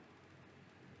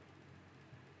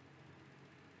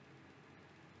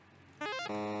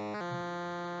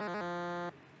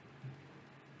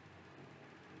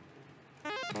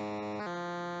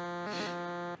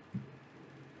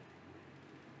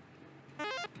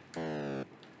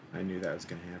 I knew that was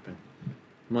going to happen.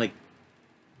 I'm like,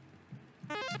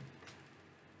 my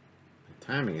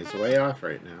timing is way off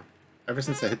right now. Ever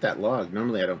since I hit that log,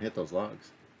 normally I don't hit those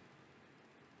logs.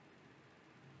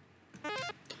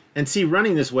 And see,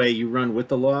 running this way, you run with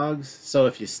the logs, so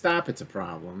if you stop, it's a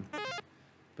problem.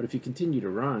 But if you continue to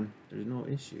run, there's no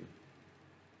issue.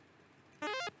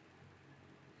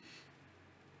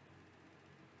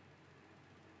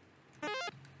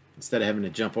 Instead of having to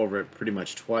jump over it pretty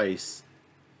much twice.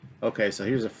 Okay, so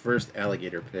here's a first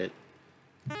alligator pit.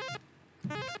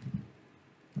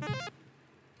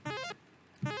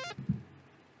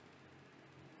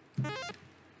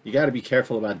 You got to be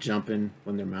careful about jumping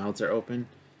when their mouths are open,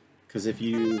 because if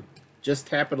you just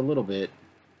tap it a little bit,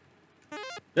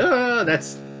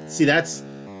 that's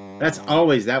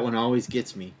always, that one always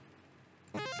gets me.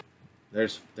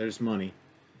 There's money.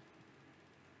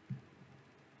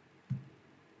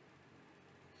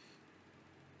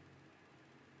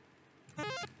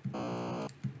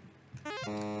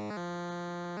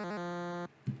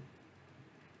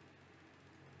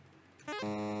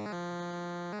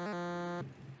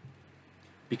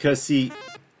 Because see,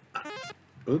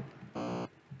 oop,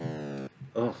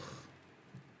 ugh.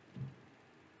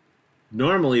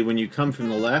 Normally when you come from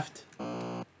the left,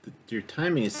 your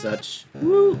timing is such.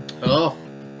 Woo, oh.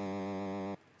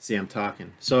 See, I'm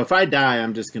talking. So if I die,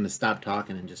 I'm just gonna stop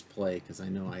talking and just play because I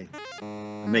know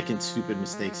I'm making stupid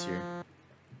mistakes here.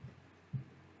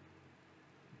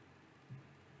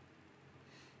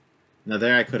 Now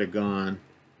there I could have gone.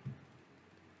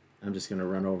 I'm just gonna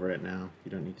run over it now.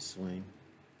 You don't need to swing.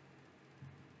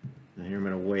 Now here I'm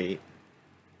gonna wait.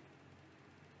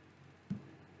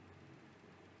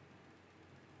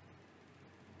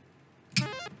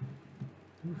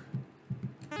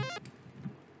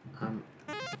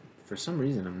 For some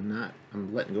reason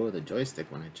I'm letting go of the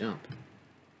joystick when I jump.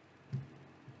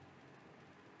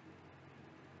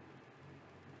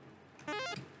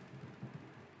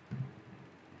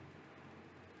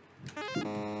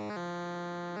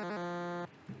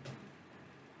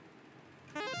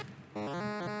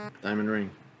 Diamond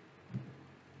ring.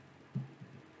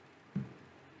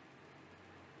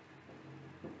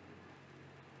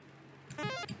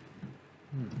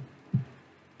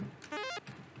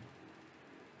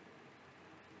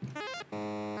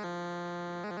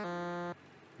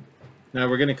 Now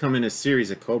we're going to come in a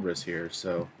series of cobras here,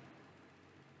 so...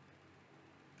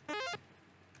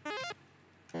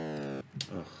 Ugh,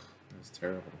 that was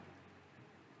terrible.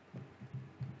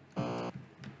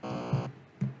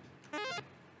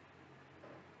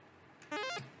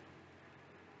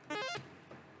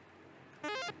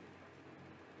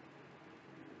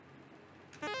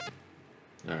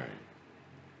 Alright.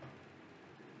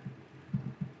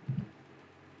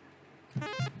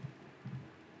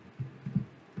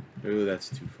 Ooh, that's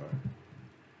too far.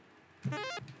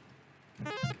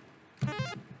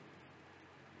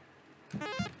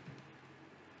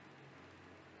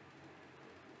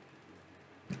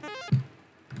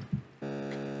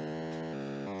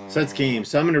 So that's game.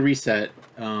 So I'm going to reset.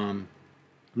 I'm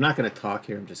not going to talk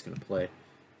here. I'm just going to play.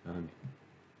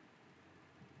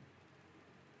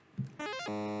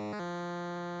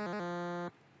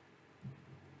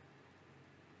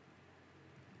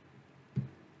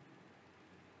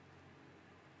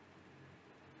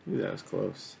 Ooh, that was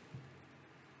close.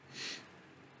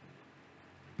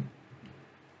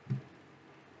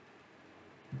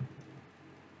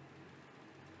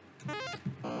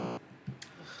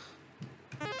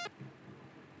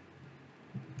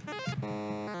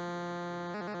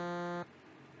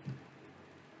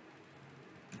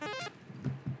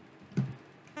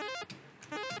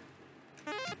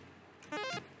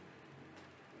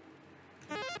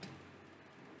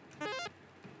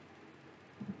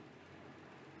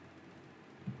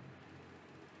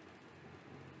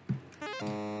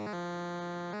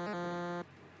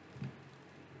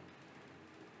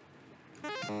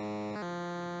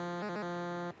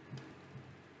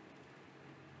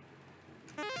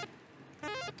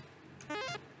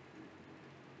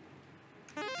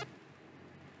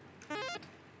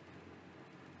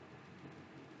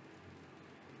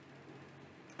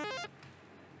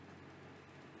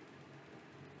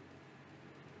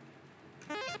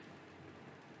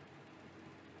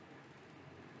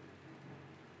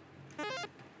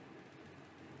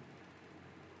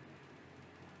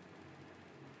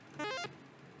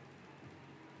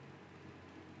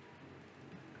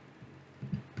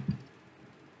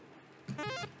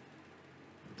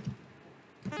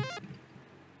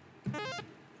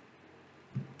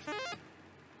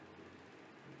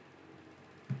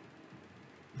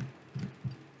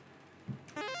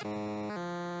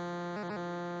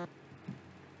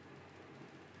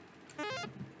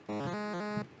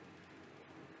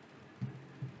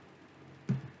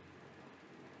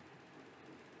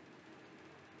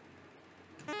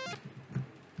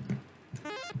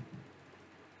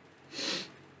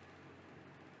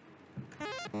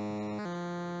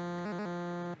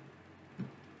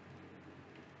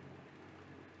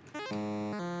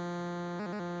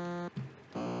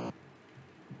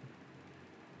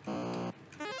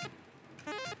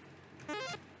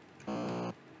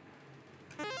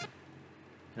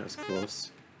 That was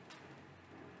close.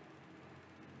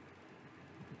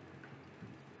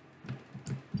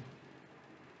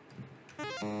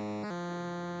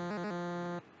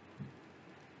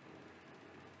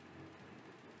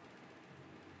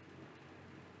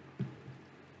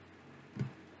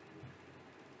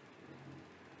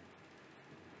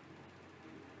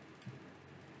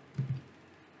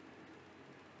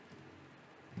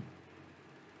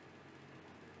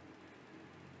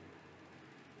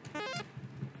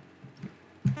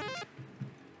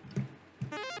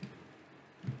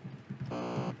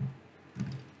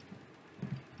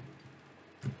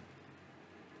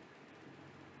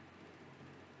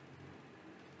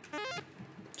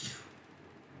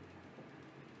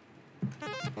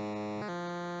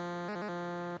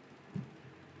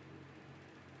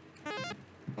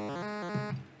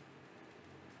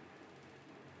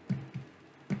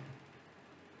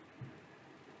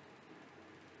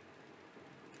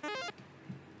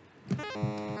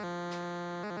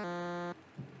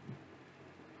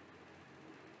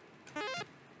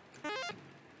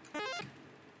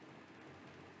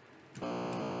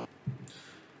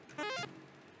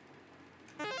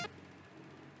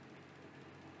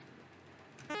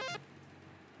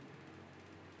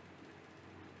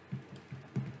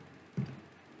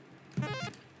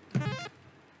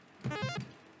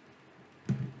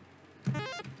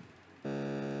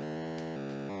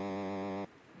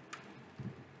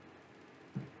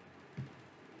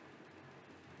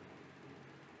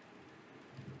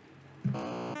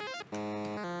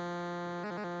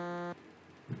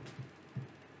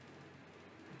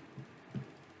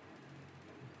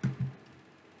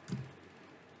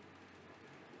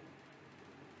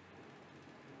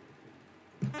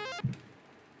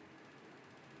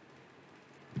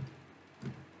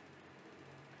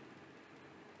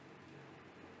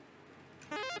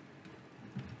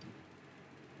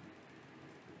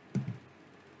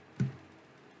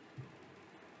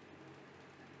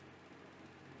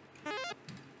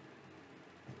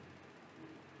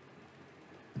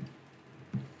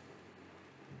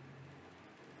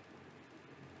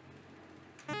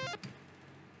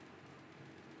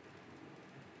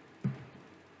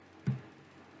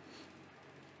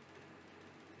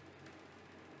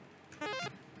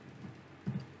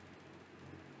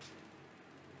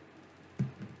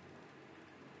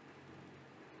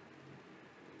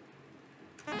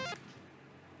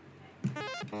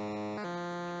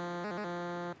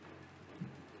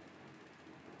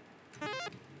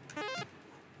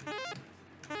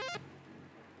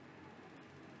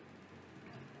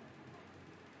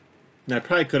 And I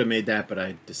probably could have made that, but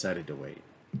I decided to wait.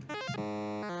 I've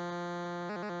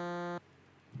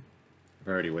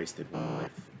already wasted one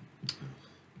life.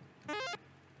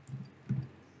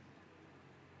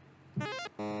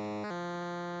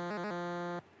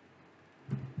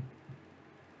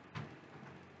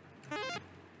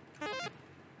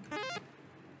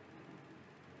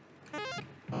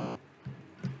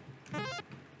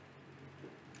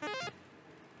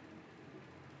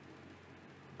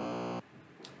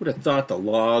 Would have thought the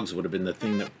logs would have been the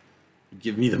thing that would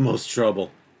give me the most trouble.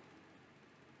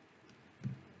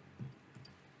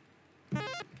 I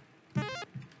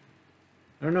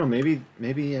don't know, maybe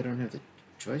I don't have the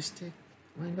joystick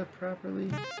lined up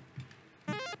properly.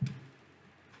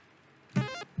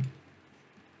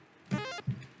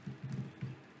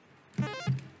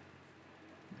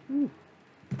 Ooh.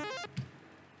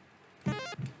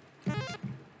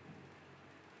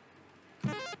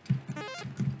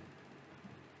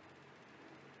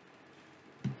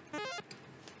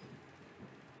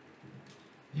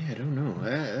 Yeah, I don't know.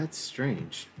 That's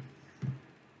strange.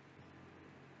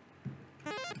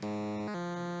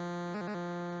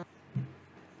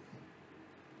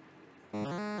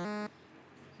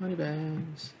 Money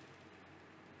bags.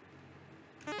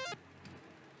 I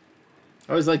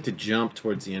always like to jump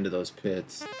towards the end of those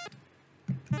pits.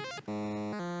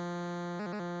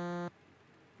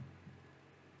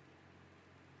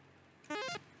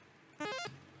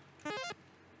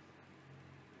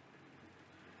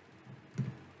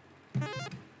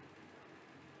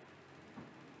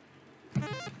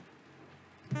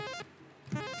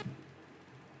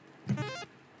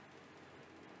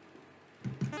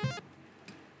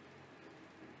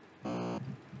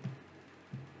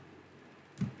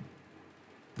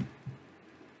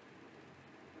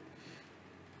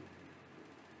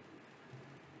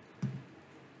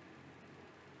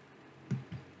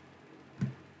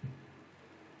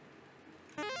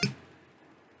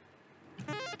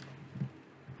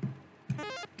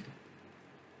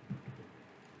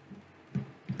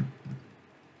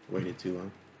 Waited too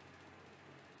long.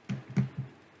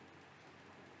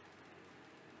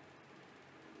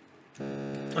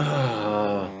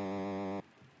 Oh.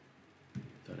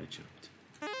 Thought I jumped.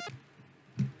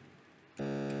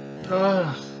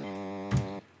 Oh.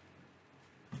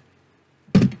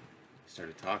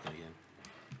 Started talking again.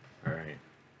 Alright.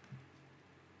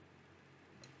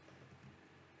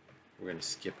 We're going to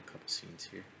skip a couple scenes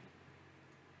here.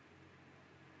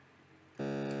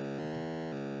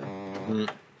 Whew.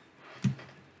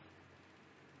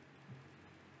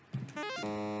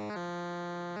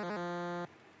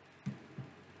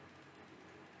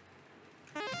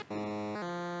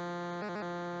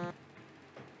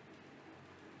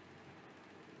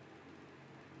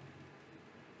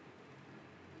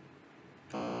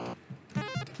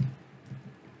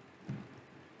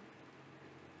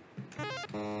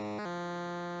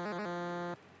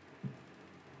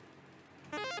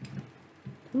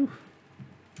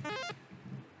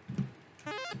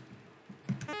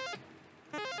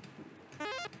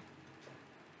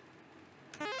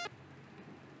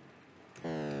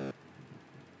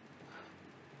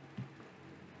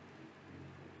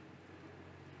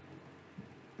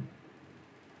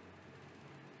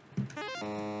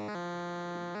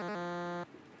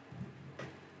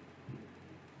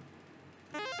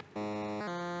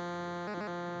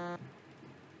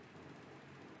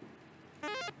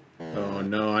 Oh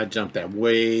no, I jumped that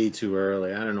way too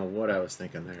early. I don't know what I was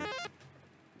thinking there.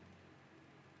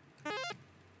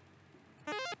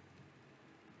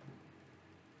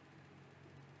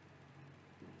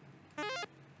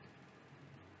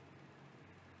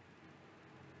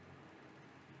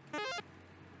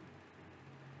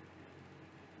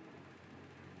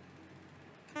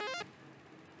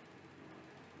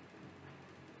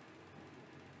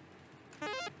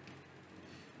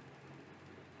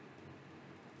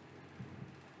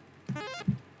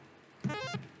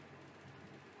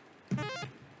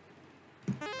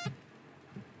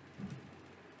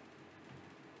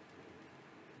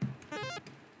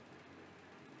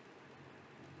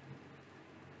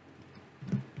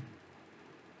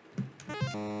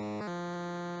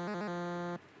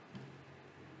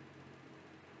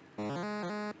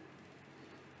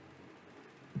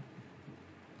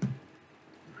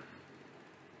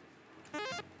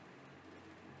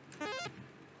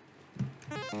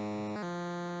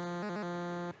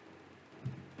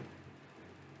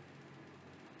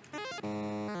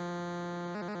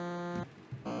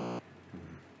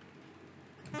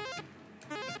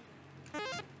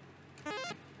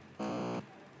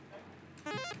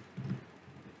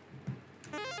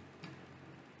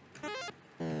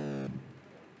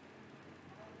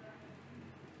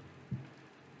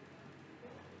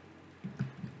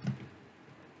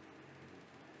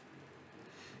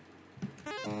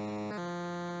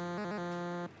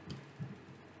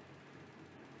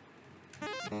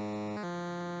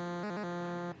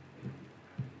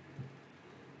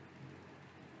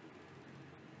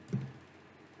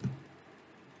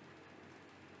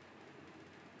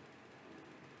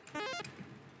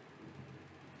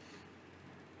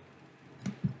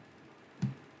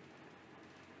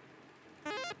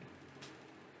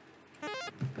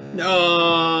 No.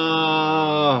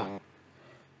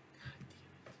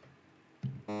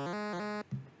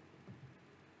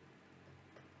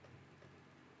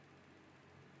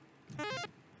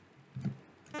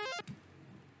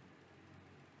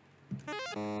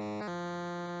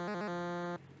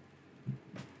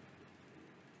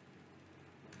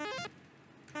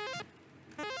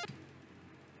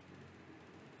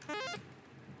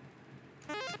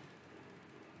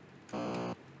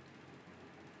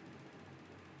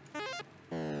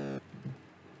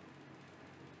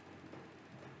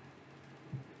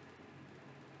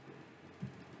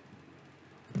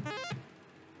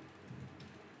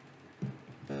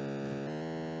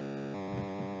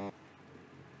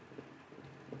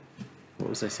 What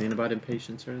was I saying about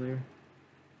impatience earlier?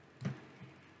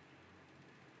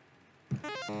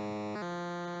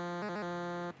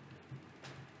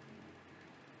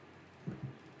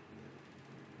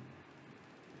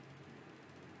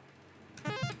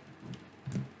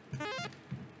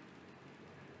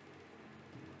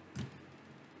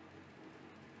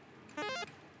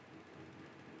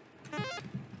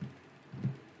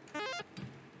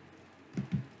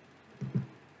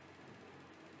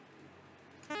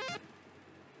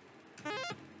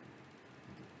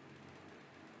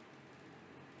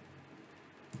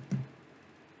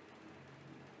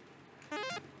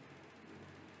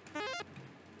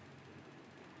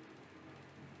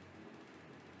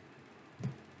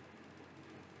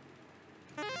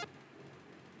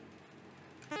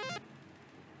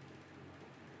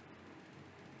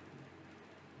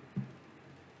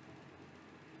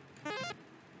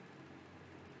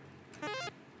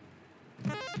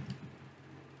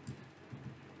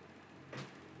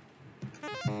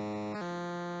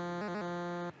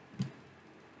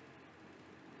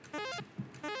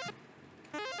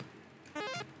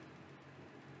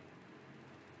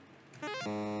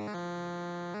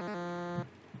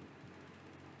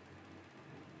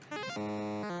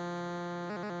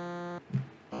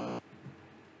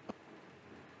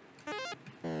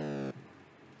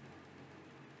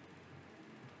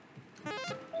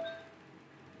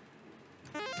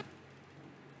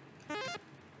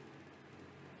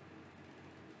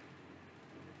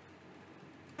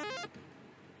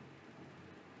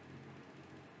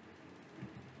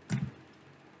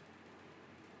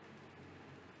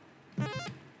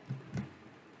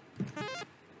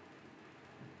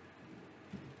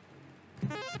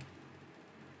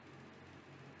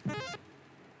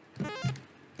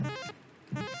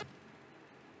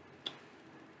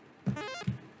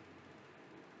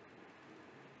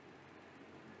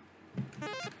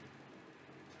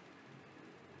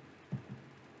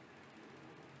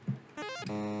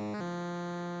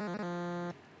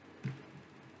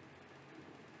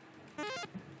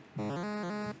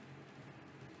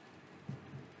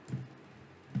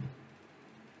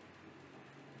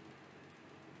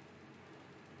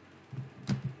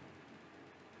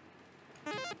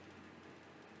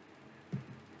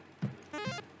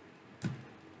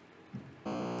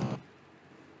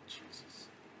 Jesus.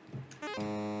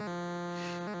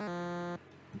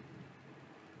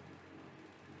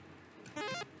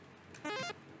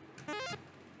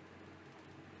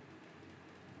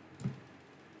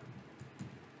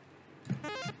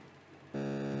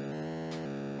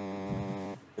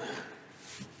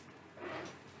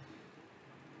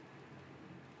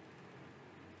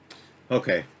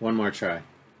 Okay, one more try.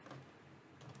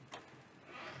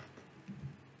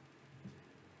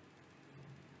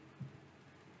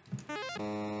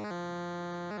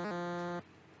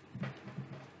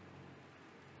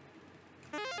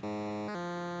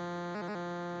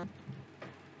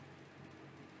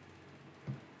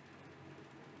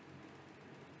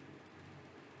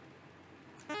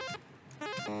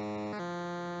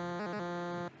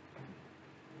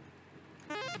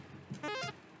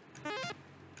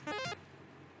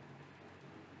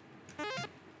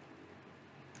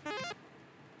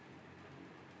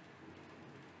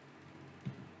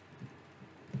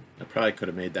 I probably could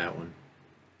have made that one.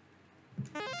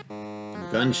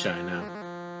 I'm gun shy now.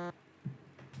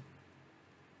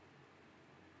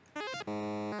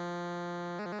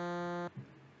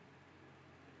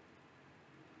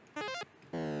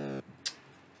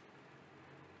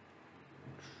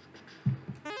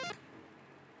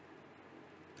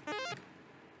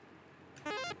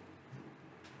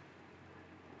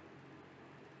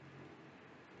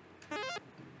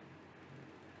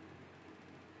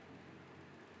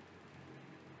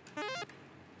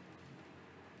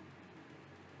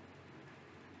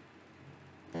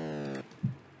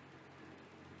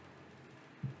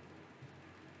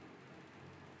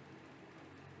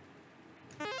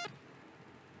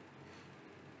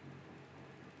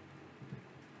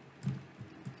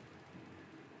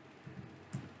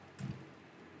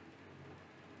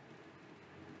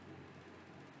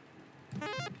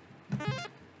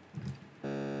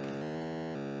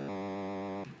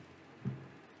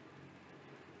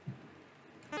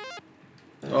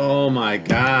 Oh my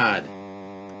god.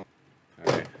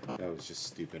 Alright, that was just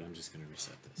stupid. I'm just gonna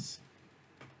reset this.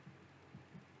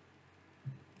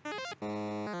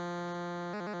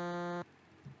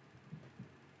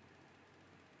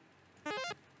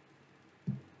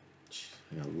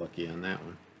 I got lucky on that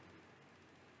one.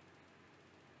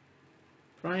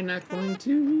 Probably not going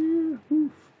to here.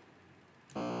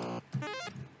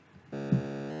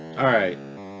 Alright.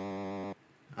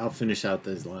 I'll finish out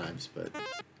those lives, but...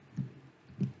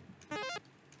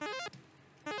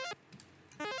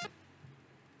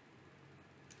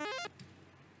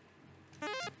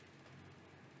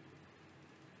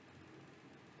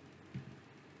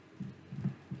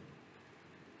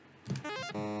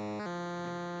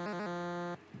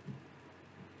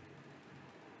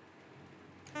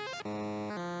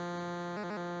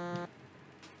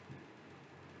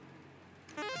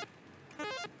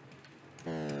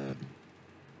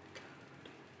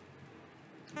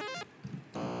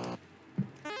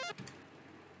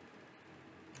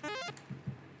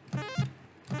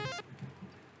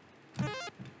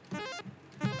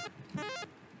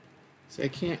 See, I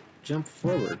can't jump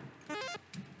forward.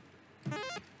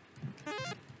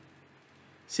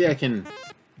 See, I can...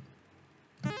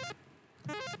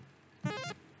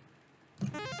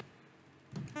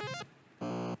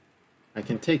 I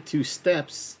can take 2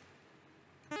 steps,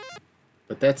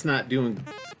 but that's not doing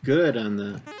good on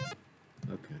the...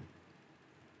 Okay.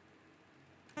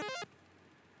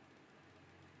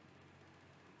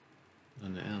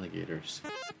 On the alligators.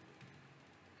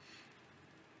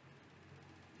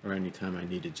 Or anytime I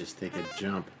need to just take a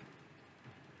jump.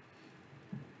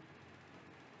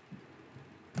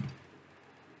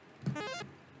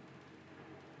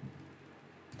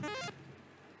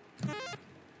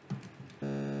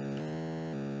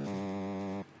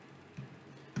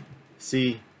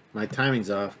 See, my timing's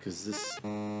off because this...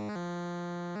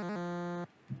 I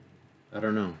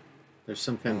don't know. There's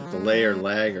some kind of delay or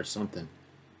lag or something.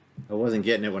 I wasn't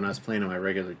getting it when I was playing on my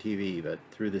regular TV, but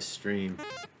through this stream,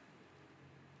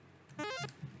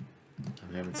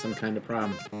 I'm having some kind of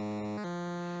problem.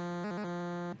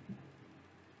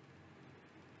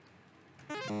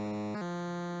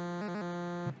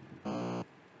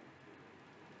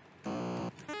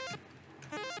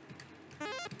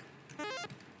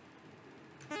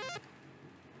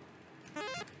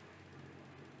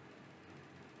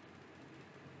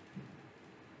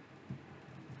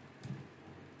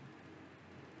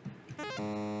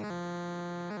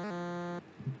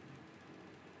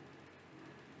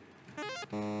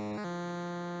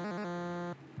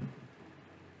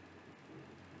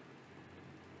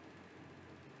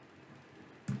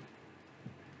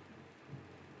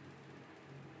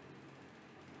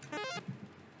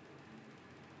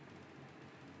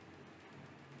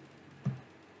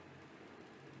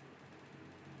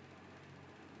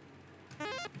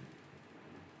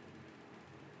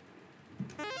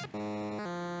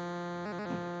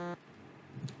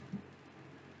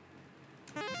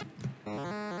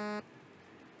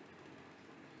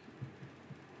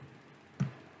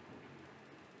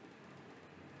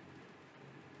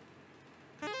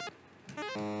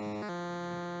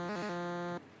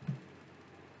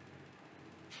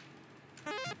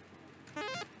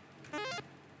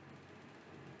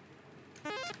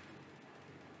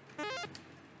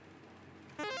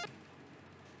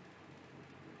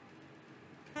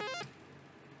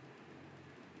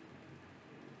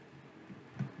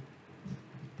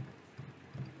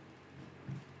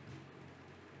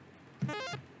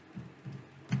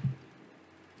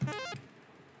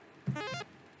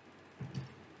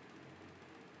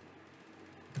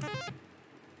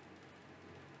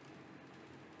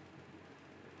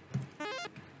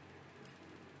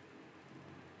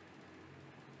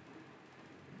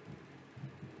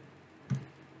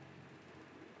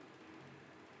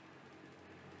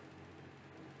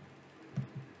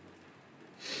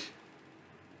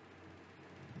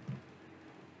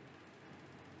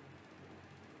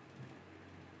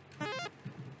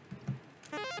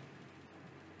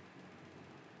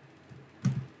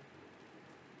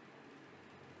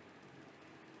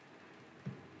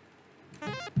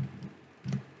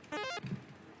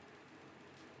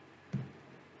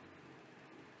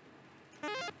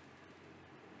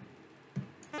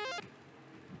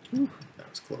 Whew, that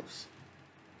was close.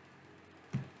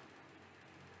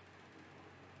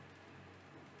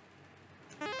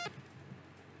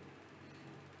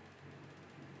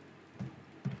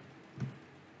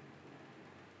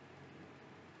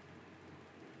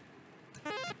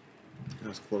 That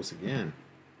was close again.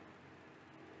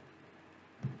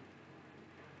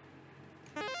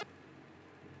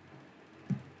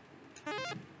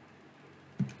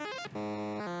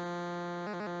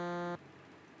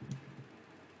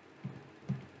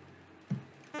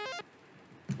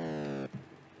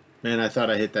 Man, I thought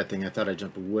I hit that thing. I thought I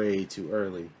jumped way too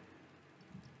early.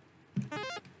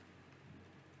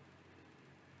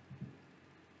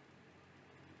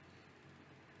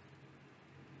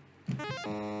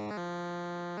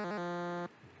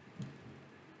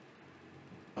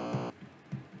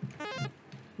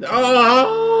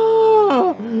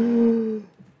 Oh!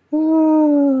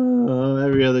 Oh,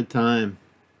 every other time.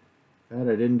 God,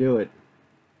 I didn't do it.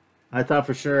 I thought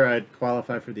for sure I'd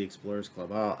qualify for the Explorers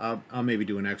Club. I'll maybe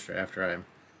do an extra after I'm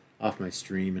off my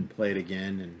stream and play it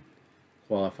again and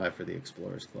qualify for the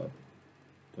Explorers Club.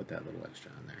 Put that little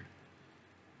extra on there.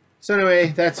 So anyway,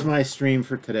 that's my stream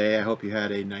for today. I hope you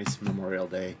had a nice Memorial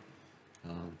Day.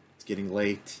 It's getting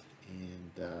late,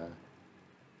 and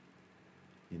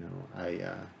you know, I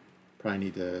probably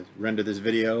need to render this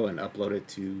video and upload it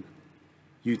to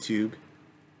YouTube.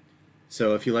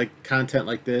 So if you like content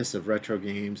like this of retro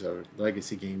games or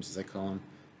legacy games as I call them,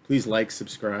 please like,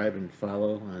 subscribe, and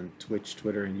follow on Twitch,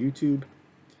 Twitter, and YouTube.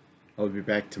 I'll be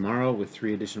back tomorrow with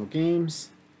 3 additional games.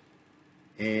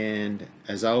 And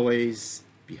as always,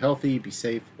 be healthy, be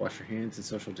safe, wash your hands, and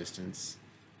social distance.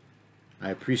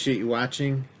 I appreciate you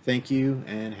watching. Thank you,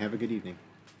 and have a good evening.